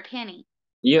dime or a penny.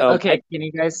 Okay? Can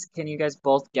you guys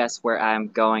both guess where I'm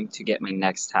going to get my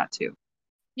next tattoo?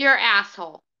 Your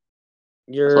asshole.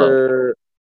 Your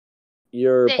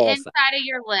the ball inside side. of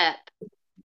your lip.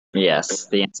 Yes,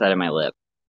 the inside of my lip.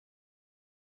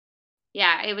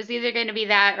 Yeah, it was either going to be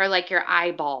that or like your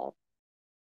eyeball.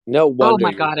 No wonder. Oh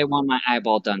my god, I want my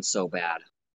eyeball done so bad.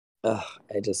 Ugh,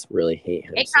 I just really hate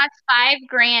him. It costs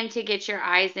 $5,000 to get your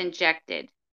eyes injected.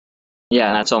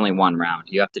 Yeah, that's only one round.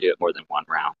 You have to do it more than one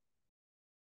round.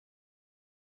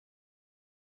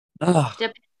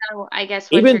 Depends on, I guess.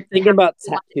 Even thinking about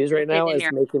tattoos right now is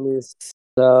making me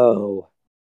so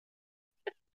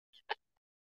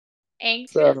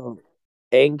anxious. So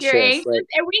anxious. You're anxious,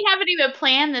 and we haven't even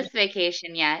planned this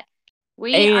vacation yet.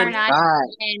 We are not.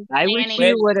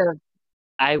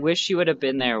 I wish you would have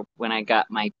been there when I got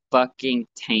my fucking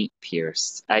taint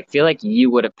pierced. I feel like you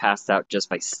would have passed out just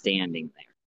by standing there.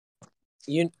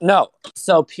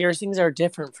 So piercings are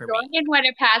different for me. Jordan would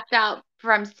have passed out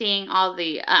from seeing all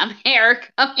the hair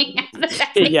coming out of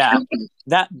that. Yeah,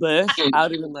 that bush. I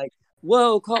would have been like,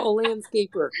 "Whoa, call a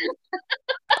landscaper."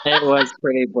 It was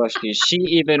pretty bushy. She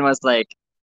even was like,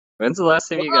 "When's the last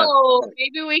time you got?" Oh,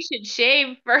 maybe we should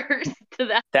shave first.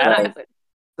 That's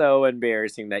so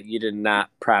embarrassing that you did not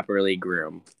properly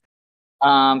groom.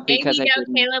 Because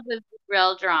Caleb was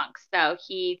real drunk, so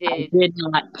he did. I did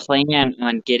not plan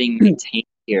on getting my taint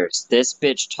pierced. This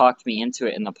bitch talked me into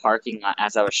it in the parking lot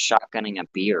as I was shotgunning a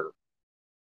beer.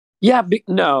 Yeah,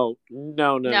 no. You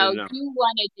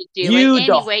wanted to do it anyway.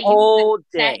 The whole you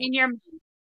day. in your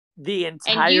The And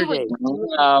entire you would day.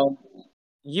 No,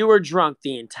 You were drunk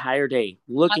the entire day,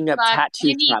 looking up fuck tattoo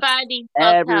shops anybody will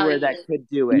tell everywhere that you. could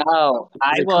do it. no,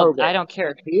 Because I of will. COVID. I don't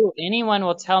care who anyone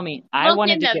will tell me. I Look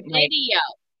wanted in to the get my. video.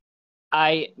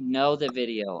 I know the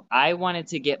video. I wanted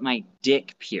to get my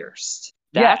dick pierced.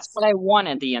 Yes. That's what I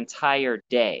wanted the entire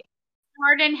day.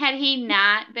 Jordan, had he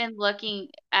not been looking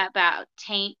about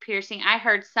taint piercing, I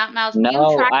heard something else. You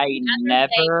No, tried I the other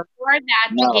day never. before that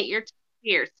to No, get your taint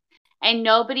pierced, and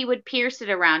nobody would pierce it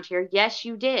around here. Yes,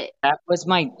 you did. that was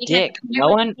my Because dick. it No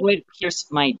was one would pierce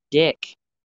my dick.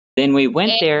 Then we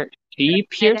went and there. She you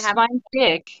had to pierced have my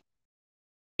dick,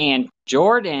 and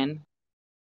Jordan,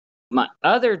 my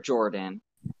other Jordan,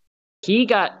 he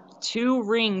got 2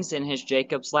 rings in his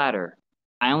Jacob's ladder.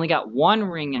 I only got 1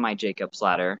 ring in my Jacob's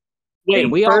ladder. Wait,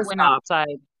 And we all first went off,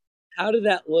 outside. how did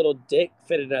that little dick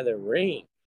fit another ring?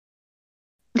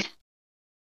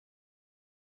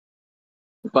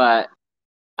 But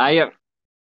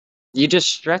you just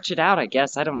stretch it out, I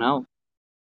guess. I don't know.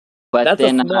 But That's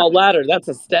then, a small ladder. That's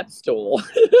a step stool.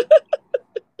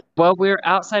 well, we were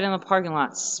outside in the parking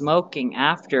lot smoking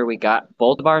after we got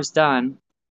both of ours done.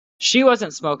 She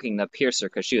wasn't smoking the piercer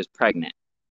because she was pregnant,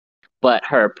 but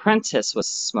her apprentice was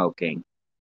smoking.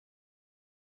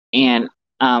 And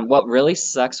what really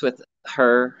sucks with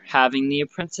her having the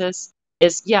apprentice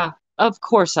is, yeah, of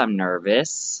course I'm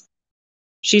nervous.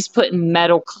 She's putting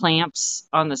metal clamps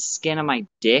on the skin of my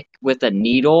dick with a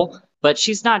needle, but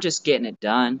she's not just getting it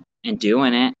done and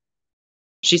doing it.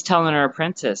 She's telling her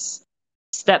apprentice,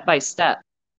 step by step.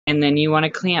 And then you want to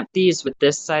clamp these with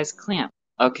this size clamp.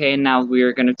 Okay, now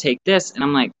we're going to take this. And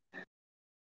I'm like,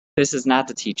 this is not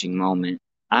the teaching moment.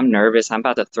 I'm nervous. I'm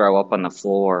about to throw up on the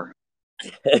floor.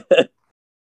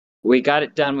 We got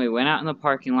it done. We went out in the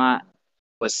parking lot,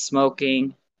 was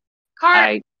smoking.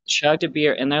 I chugged a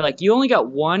beer, and they're like, you only got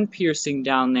 1 piercing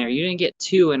down there. You didn't get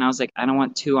 2. And I was like, I don't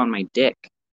want 2 on my dick.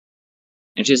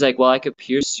 And she's like, well, I could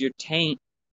pierce your taint.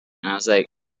 And I was like,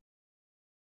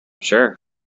 sure.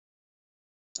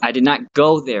 I did not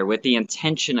go there with the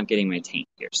intention of getting my taint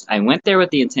pierced. I went there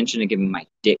with the intention of getting my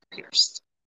dick pierced.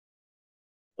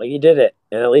 Well, you did it,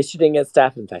 and at least you didn't get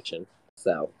staph infection.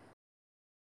 So,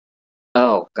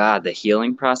 Oh, God, the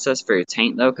healing process for your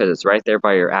taint, though, because it's right there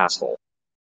by your asshole.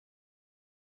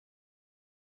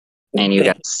 And you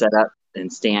got to set up and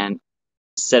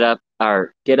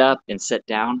get up and sit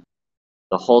down.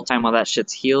 The whole time while that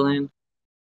shit's healing,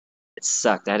 it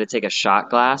sucked. I had to take a shot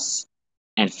glass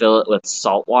and fill it with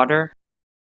salt water.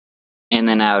 And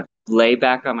then I would lay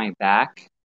back on my back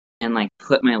and like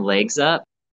put my legs up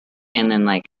and then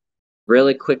like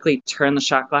really quickly turn the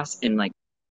shot glass and like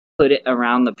put it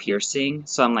around the piercing.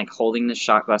 So I'm like holding the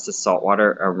shot glass of salt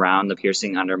water around the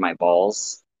piercing under my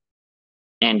balls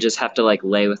and just have to like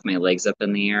lay with my legs up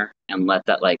in the air and let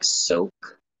that like soak.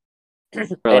 For,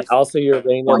 and like, also you're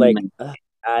laying there 1 like, minute. "Ugh,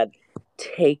 God,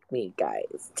 take me,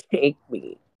 guys, take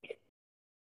me."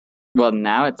 Well,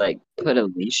 now it's like put a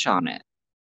leash on it.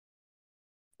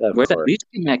 Of Where's that course, leash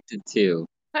connected to?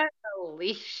 Put a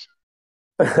leash.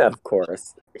 of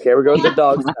course. Here we go with the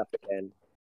dog stuff again.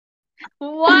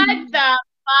 What the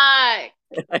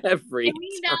fuck? Every Can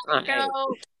we not time.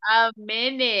 go a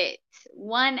minute,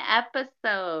 1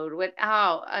 episode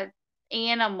without an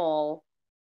animal?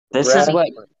 This Right. is what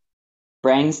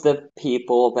brings the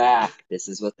people back. This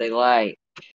is what they like.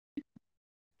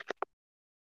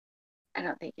 I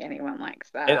don't think anyone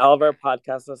likes that. And all of our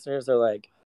podcast listeners are like,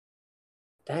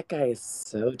 that guy is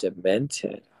so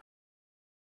demented.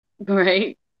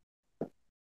 Right?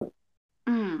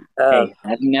 Mm. Hey,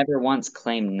 I've never once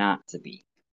claimed not to be.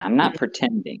 I'm not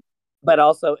pretending. But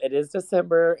also, it is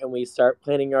December, and we start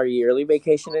planning our yearly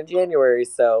vacation in January,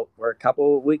 so we're a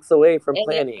couple of weeks away from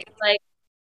planning.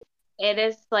 It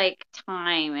is like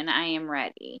time, and I am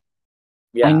ready.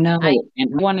 Yeah. I know.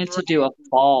 And I wanted to do a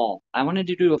fall. I wanted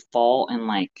to do a fall in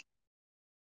like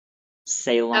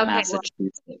Salem,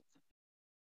 Massachusetts.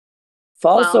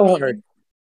 Fall's so hard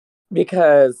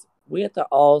because we have to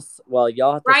y'all have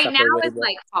to right suffer now way it's more.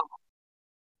 like fall.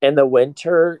 In the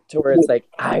winter, to where it's like,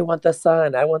 I want the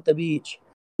sun, I want the beach.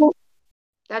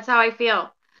 That's how I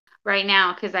feel right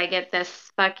now because I get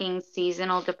this fucking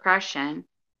seasonal depression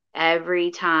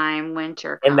every time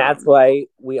winter comes. And that's why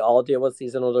we all deal with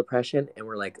seasonal depression, and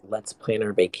we're like, let's plan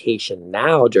our vacation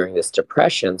now during this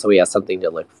depression so we have something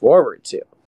to look forward to.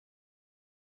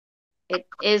 It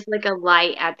is like a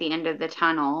light at the end of the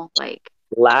tunnel. Like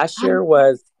last year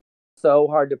was so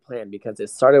hard to plan because it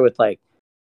started with like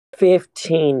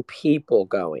 15 people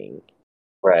going.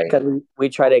 Right. Because we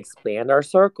try to expand our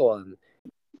circle and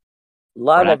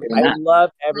love everyone. I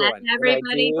love everyone.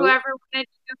 Everybody, whoever wanted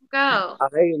to go.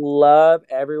 I love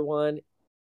everyone.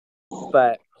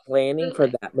 but planning for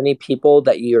that many people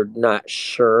that you're not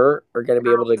sure are going to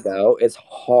be able to go is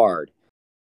hard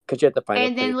because you have to find a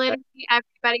And place. then literally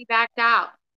everybody backed out.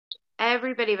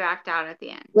 Everybody backed out at the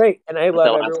end. Right, and I The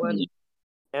love last everyone, minute.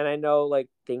 and I know like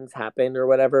things happen or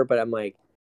whatever, but I'm like,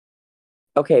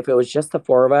 okay, if it was just the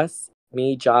four of us,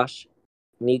 me, Josh,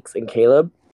 Meeks, and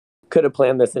Caleb, could have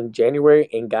planned this in January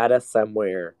and got us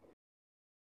somewhere.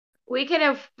 We could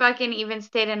have fucking even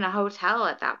stayed in a hotel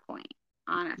at that point,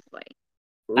 honestly.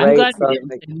 Right? I'm glad So, we didn't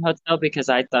like, stay in a hotel because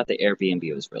I thought the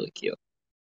Airbnb was really cute.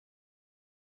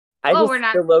 I Well, just we're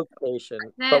not. the location,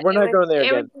 but we're not going there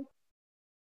again.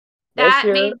 This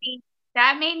year,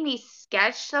 That made me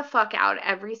sketch the fuck out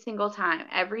every single time,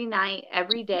 every night,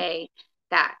 every day.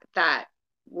 That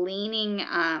leaning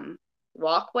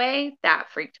walkway that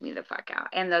freaked me the fuck out,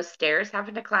 and those stairs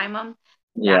having to climb them.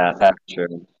 Yeah, that's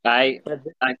true. I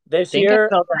this think year, I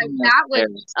fell down those That was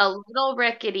stairs. a little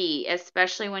rickety,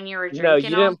 especially when you were drinking. no, you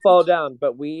didn't fall down,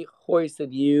 but we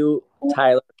hoisted you,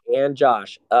 Tyler, and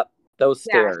Josh up those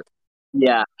stairs.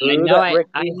 Yeah, I Through know. that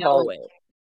rickety know. hallway.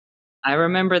 I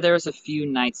remember there was a few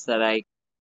nights that I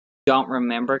don't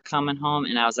remember coming home,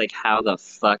 and I was like, "How the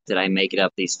fuck did I make it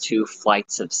up these 2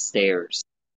 flights of stairs?"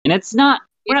 And it's not.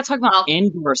 We're not talking about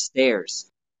indoor stairs.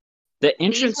 The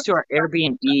entrance to our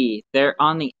Airbnb, they're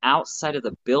on the outside of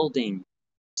the building.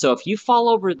 So if you fall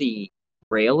over the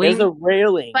railing, there's a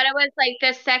railing. But it was like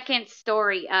the second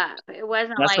story up. It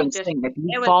wasn't that's like what I'm just. saying. If It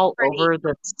you was fall pretty.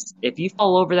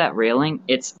 over that railing,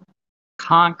 it's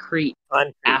concrete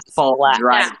asphalt flat.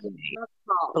 driveway.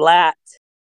 Flat.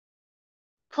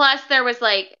 Plus, there was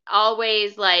like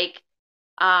always like,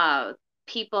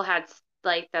 people had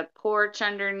like the porch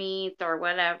underneath or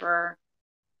whatever.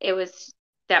 It was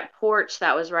that porch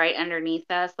that was right underneath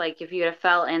us. Like if you'd have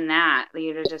fell in that,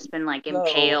 you'd have just been like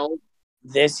impaled.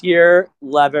 This year,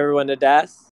 love everyone to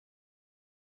death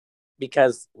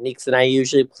because Neeks and I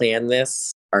usually plan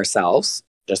this ourselves.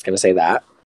 Just gonna say that.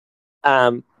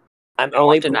 I'm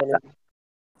only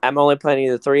planning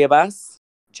the three of us: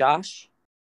 Josh,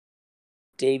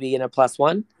 Davey, and a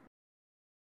 +1,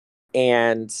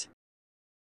 and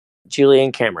Julie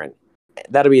and Cameron.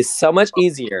 That'll be so much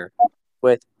easier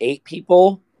with 8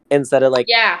 people instead of like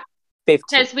 15.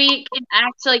 Because we can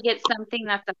actually get something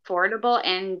that's affordable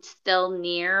and still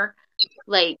near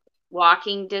like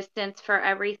walking distance for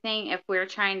everything. If we're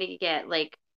trying to get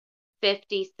like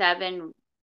 57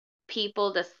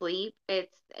 people to sleep,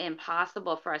 it's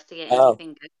impossible for us to get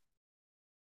anything good.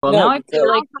 Well, now I feel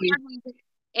like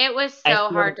it was so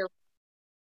hard to.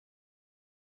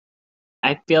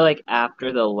 I feel like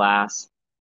after the last,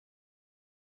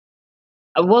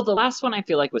 the last one I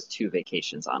feel like was 2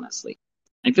 vacations. Honestly,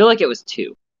 I feel like it was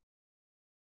 2.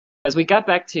 As we got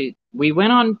back to, we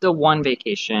went on the 1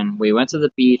 vacation. We went to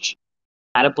the beach,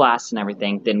 had a blast and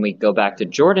everything. Then we go back to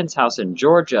Jordan's house in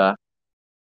Georgia,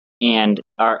 and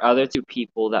our other 2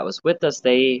 people that was with us,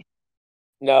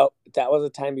 No, that was a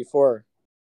time before.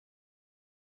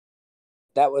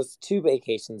 That was 2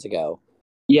 vacations ago.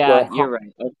 Yeah, you're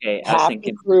right. Okay, I was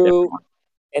thinking the crew,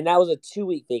 and that was a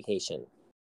 2-week vacation.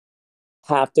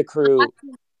 Half the crew.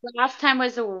 The last time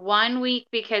was a 1 week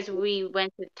because we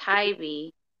went to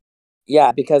Tybee.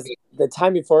 Yeah, because the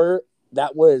time before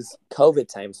that was COVID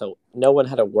time, so no one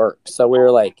had to work. So we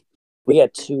were like, we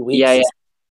had 2 weeks. Yeah.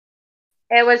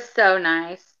 It was so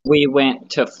nice. We went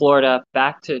to Florida,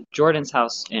 back to Jordan's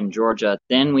house in Georgia.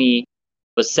 Then we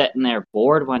was sitting there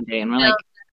bored one day, and we're like,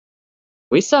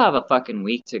 we still have a fucking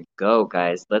week to go,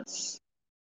 guys. Let's,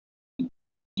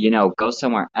 go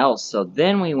somewhere else. So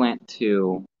then we went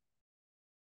to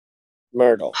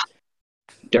Myrtle.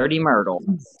 Dirty Myrtle.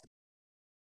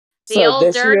 The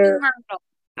old Dirty Myrtle.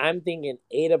 I'm thinking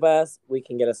 8 of us. We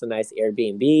can get us a nice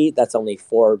Airbnb. That's only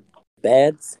 4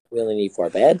 beds. We only need 4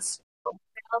 beds.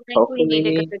 I think we need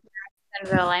to go to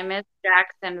Jacksonville. I miss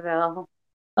Jacksonville.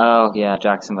 Oh, yeah.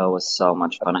 Jacksonville was so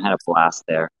much fun. I had a blast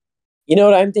there. You know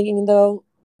what I'm thinking, though?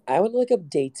 I want to look up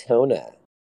Daytona.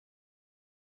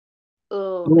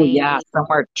 Oh, yeah.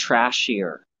 Somewhere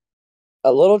trashier.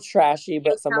 A little trashy,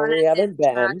 but somewhere we haven't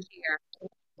been.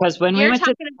 Because when we went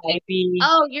to Tybee...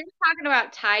 Oh, you're talking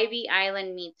about Tybee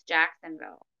Island meets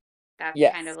Jacksonville. That's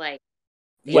kind of like...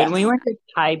 When we went to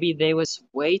Tybee, they was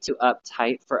way too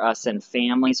uptight for us and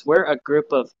families. We're a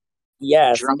group of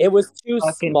it was too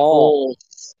small.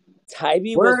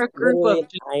 Tybee was a group of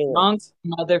drunk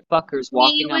motherfuckers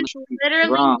walking on the street.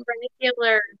 Literally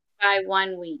regular by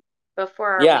 1 week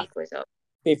before our week was over.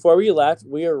 Before we left,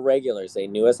 we were regulars. They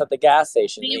knew us at the gas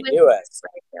station. They knew us.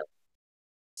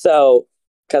 So,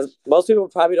 because most people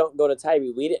probably don't go to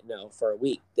Tybee. We didn't know for a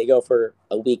week. They go for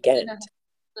a weekend.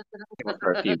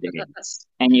 for a few days,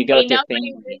 and you go with Ain't your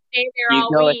nobody would family. stay there You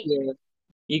all go with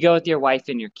week. your wife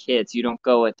and your kids. You don't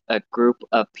go with a group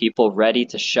of people ready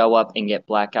to show up and get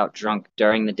blackout drunk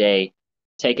during the day,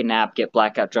 take a nap, get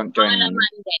blackout drunk during On the a night,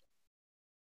 Monday.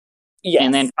 Yes.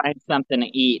 and then find something to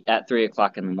eat at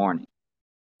 3:00 in the morning.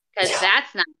 Because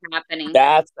that's not happening.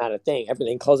 That's not a thing.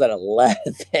 Everything closed at 11.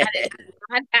 That is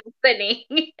not happening.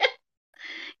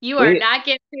 You are not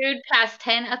getting food past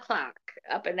 10 o'clock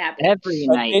up in that bitch. Every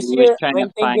But night this we was year, trying to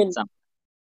I'm find thinking, something.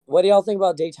 what do y'all think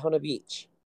about Daytona Beach?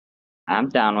 I'm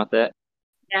down with it.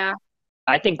 Yeah.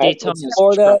 I think Right, Daytona it's is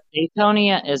Florida.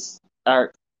 Daytona is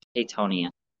or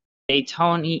Daytona.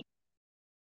 Daytona.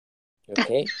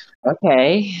 Okay.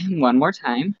 Okay, one more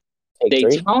time. Take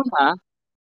three. Daytona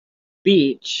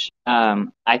Beach.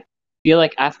 I feel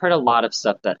like I've heard a lot of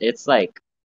stuff that it's like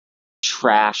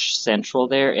trash central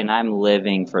there, and I'm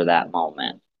living for that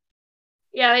moment.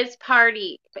 Yeah, it's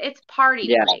party. It's party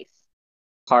Yeah. place.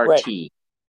 Party.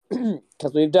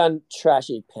 Because we've done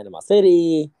trashy Panama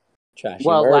City, trashy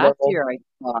Well, Myrtle. last year I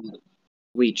thought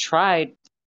we tried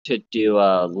to do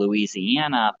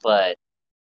Louisiana, but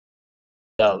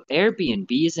the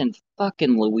Airbnbs in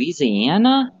fucking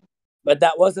Louisiana? But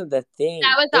that wasn't the thing.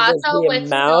 That was It was also the with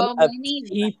amount so of many.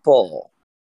 people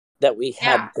that we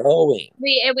had going.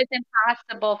 It was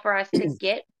impossible for us to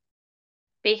get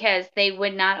because they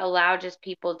would not allow just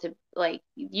people to, like,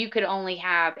 you could only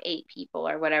have 8 people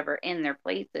or whatever in their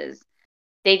places.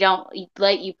 They don't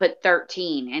let you put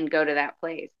 13 and go to that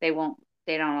place. They don't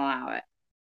allow it.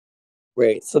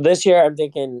 Right. So this year I'm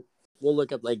thinking we'll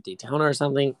look up like Daytona or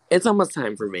something. It's almost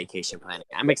time for vacation planning.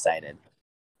 I'm excited.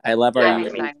 I love our I'm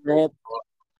youth excited. trip.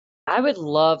 I would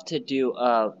love to do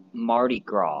a Mardi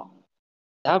Gras.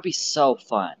 That would be so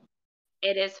fun.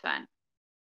 It is fun.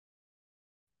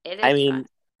 It is I mean, fun.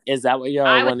 is that what y'all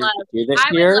I would wanted love to do this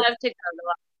I would year? love to go to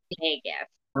Las Vegas.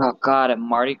 Oh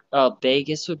God,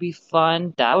 Vegas would be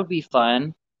fun. That would be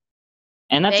fun.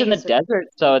 And that's in the Vegas would- desert,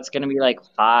 so it's gonna be like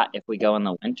hot if we go in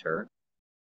the winter.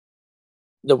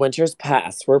 The winter's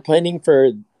past. We're planning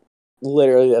for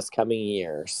literally this coming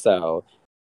year. So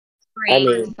I spring,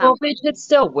 mean, summer. It's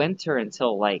still winter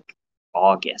until like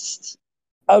August.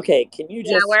 okay, can you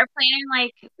Yeah, just we're planning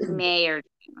like May or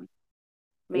June.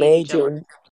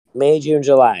 May, June,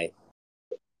 July.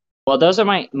 Well, those are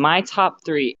my top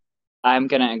 3. I'm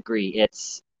gonna agree.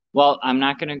 I'm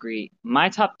not gonna agree. My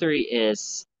top 3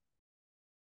 is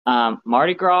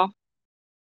Mardi Gras,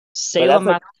 Salem,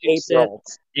 like Massachusetts April.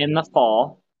 in the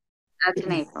fall, That's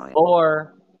in April. Yeah.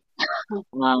 or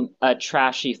a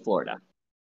trashy Florida.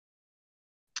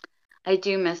 I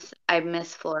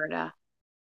miss Florida,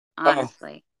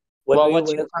 honestly. When we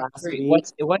What's your went top last 3?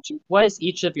 week, What is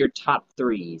each of your top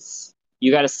 3s?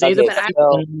 You got to say okay, But I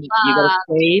so you got to love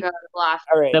to say go to Las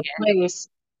all right, the Vegas.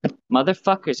 place.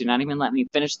 Motherfuckers, you're not even letting me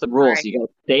finish the rules. Sorry. You got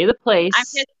to say the place, I'm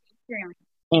just picturing.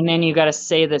 and then you got to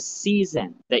say the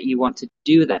season that you want to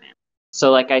do that in.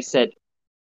 So, like I said,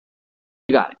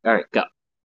 you got it. All right, go.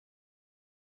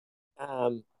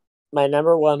 my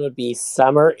number 1 would be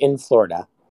summer in Florida.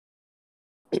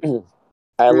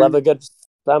 I love a good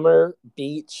summer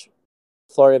beach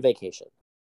Florida vacation.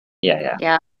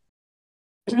 Yeah.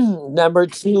 Number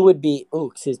 2 would be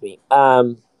excuse me.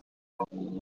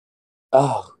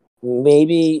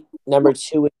 Maybe number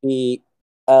 2 would be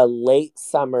a late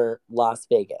summer Las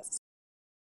Vegas.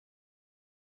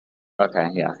 Okay,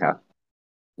 yeah.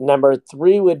 Number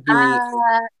 3 would be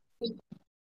Do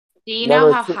you number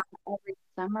know how 2 hot every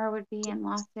summer would be in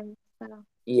Las Vegas? Though?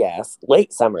 Yes,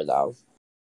 late summer though.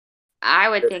 I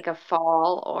would think a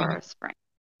fall or a spring.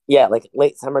 Yeah, like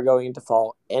late summer going into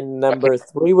fall. And number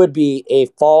 3 would be a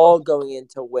fall going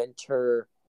into winter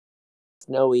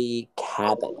snowy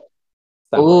cabin.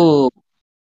 Somewhere. Ooh,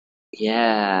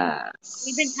 yes.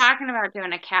 We've been talking about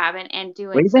doing a cabin and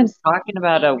doing We've been some talking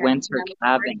about a senior winter memories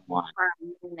cabin one.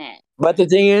 for a minute. But the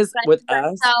thing is, But with we're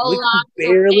us, so we long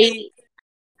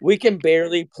can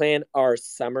barely plan our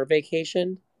summer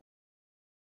vacation.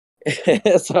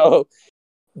 So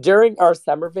during our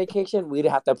summer vacation, we'd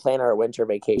have to plan our winter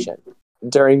vacation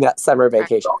during that summer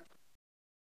vacation.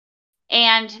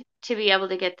 And to be able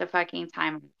to get the fucking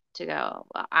time to go,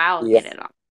 well, I'll get it on.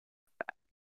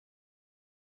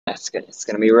 That's good. It's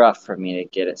gonna be rough for me to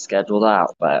get it scheduled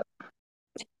out, but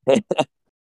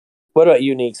what about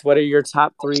you, Neeks? What are your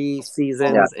top 3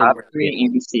 seasons? yeah, top 3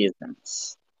 in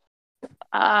seasons.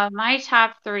 My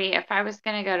top 3, if I was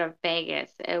gonna go to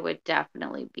Vegas, it would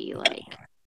definitely be like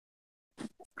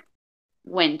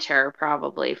winter,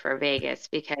 probably for Vegas,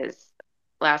 because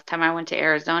last time I went to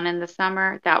Arizona in the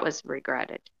summer, that was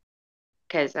regretted.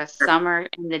 Because a summer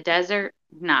in the desert,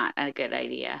 not a good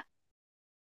idea.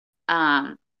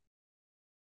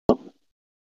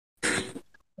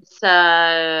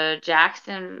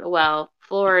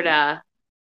 Florida,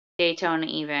 Daytona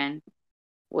even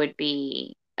would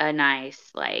be a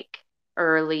nice like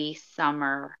early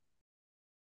summer,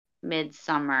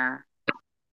 midsummer,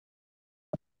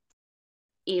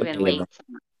 even Okay, late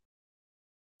summer.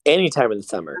 any time in the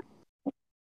summer.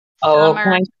 Oh,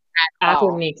 Summer after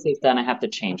fall. Meeksy's done, I have to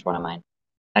change one of mine.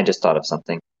 I just thought of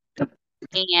something.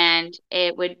 And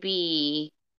it would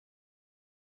be,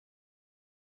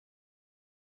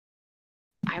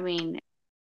 I mean,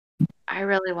 I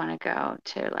really want to go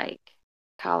to like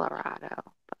Colorado,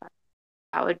 but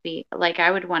that would be like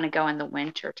I would want to go in the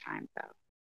winter time though.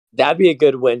 That'd be a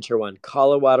good winter one.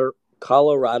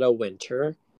 Colorado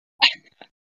winter.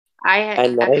 I had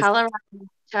And a nice.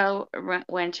 Colorado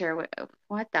winter.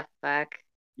 What the fuck?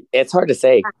 It's hard to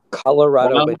say.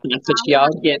 Colorado Well, winter. that's what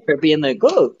y'all get for being like,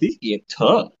 oh, this get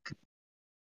tough.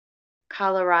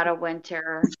 Colorado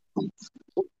winter would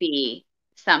be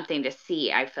something to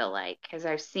see, I feel like, because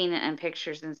I've seen it in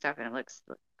pictures and stuff, and it looks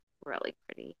really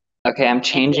pretty. Okay, I'm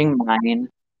changing mine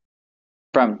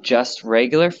from just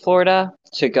regular Florida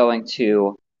to going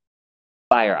to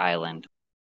Fire Island.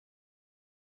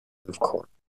 Of course.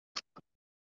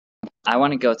 I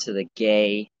want to go to the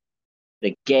gay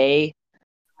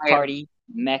party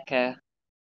mecca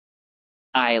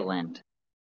island.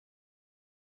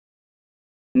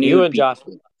 You Nude and beach. Josh.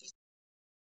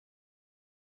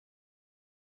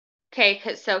 Okay,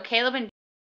 so Caleb and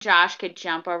Josh could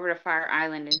jump over to Fire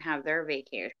Island and have their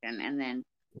vacation, and then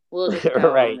we'll just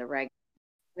go Right. on the regular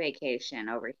vacation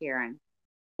over here. And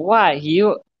Why?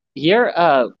 You're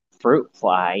a fruit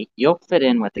fly. You'll fit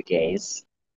in with the gays.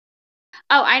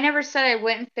 oh, I never said I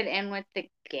wouldn't fit in with the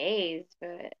gays,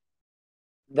 but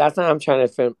That's not how I'm trying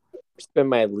to spend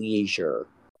my leisure.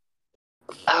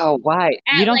 Oh, why?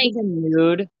 You at don't like think a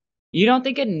nude? You don't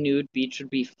think a nude beach would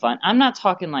be fun? I'm not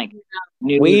talking like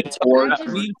nude We or I just-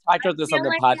 we talked about this on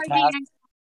feel the like podcast,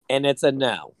 and it's a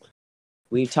no.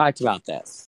 We've talked about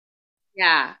this.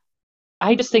 yeah.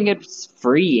 I just think it's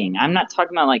freeing. I'm not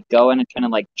talking about like going and trying to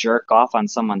like jerk off on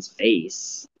someone's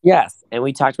face. Yes, and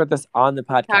we talked about this on the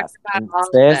podcast. Talked about And all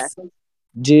this, this.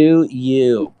 do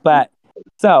you? But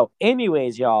so,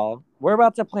 anyways, y'all, we're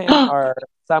about to plan our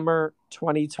summer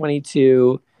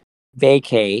 2022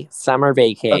 summer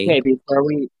vacay. Okay,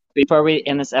 before we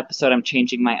end this episode, I'm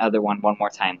changing my other one more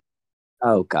time.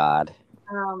 Oh God.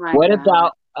 Oh my What god.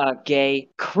 about a gay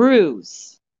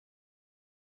cruise?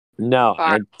 No,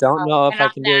 I don't know if And I on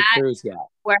can do a that, cruise yet.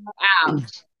 we're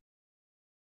out.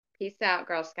 Peace out,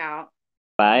 Girl Scout.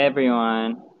 Bye,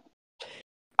 everyone.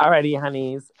 Alrighty,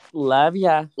 honeys. Love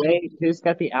ya. Wait, who's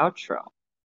got the outro?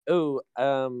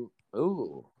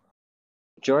 Ooh.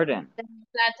 Jordan.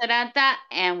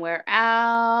 And we're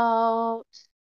out.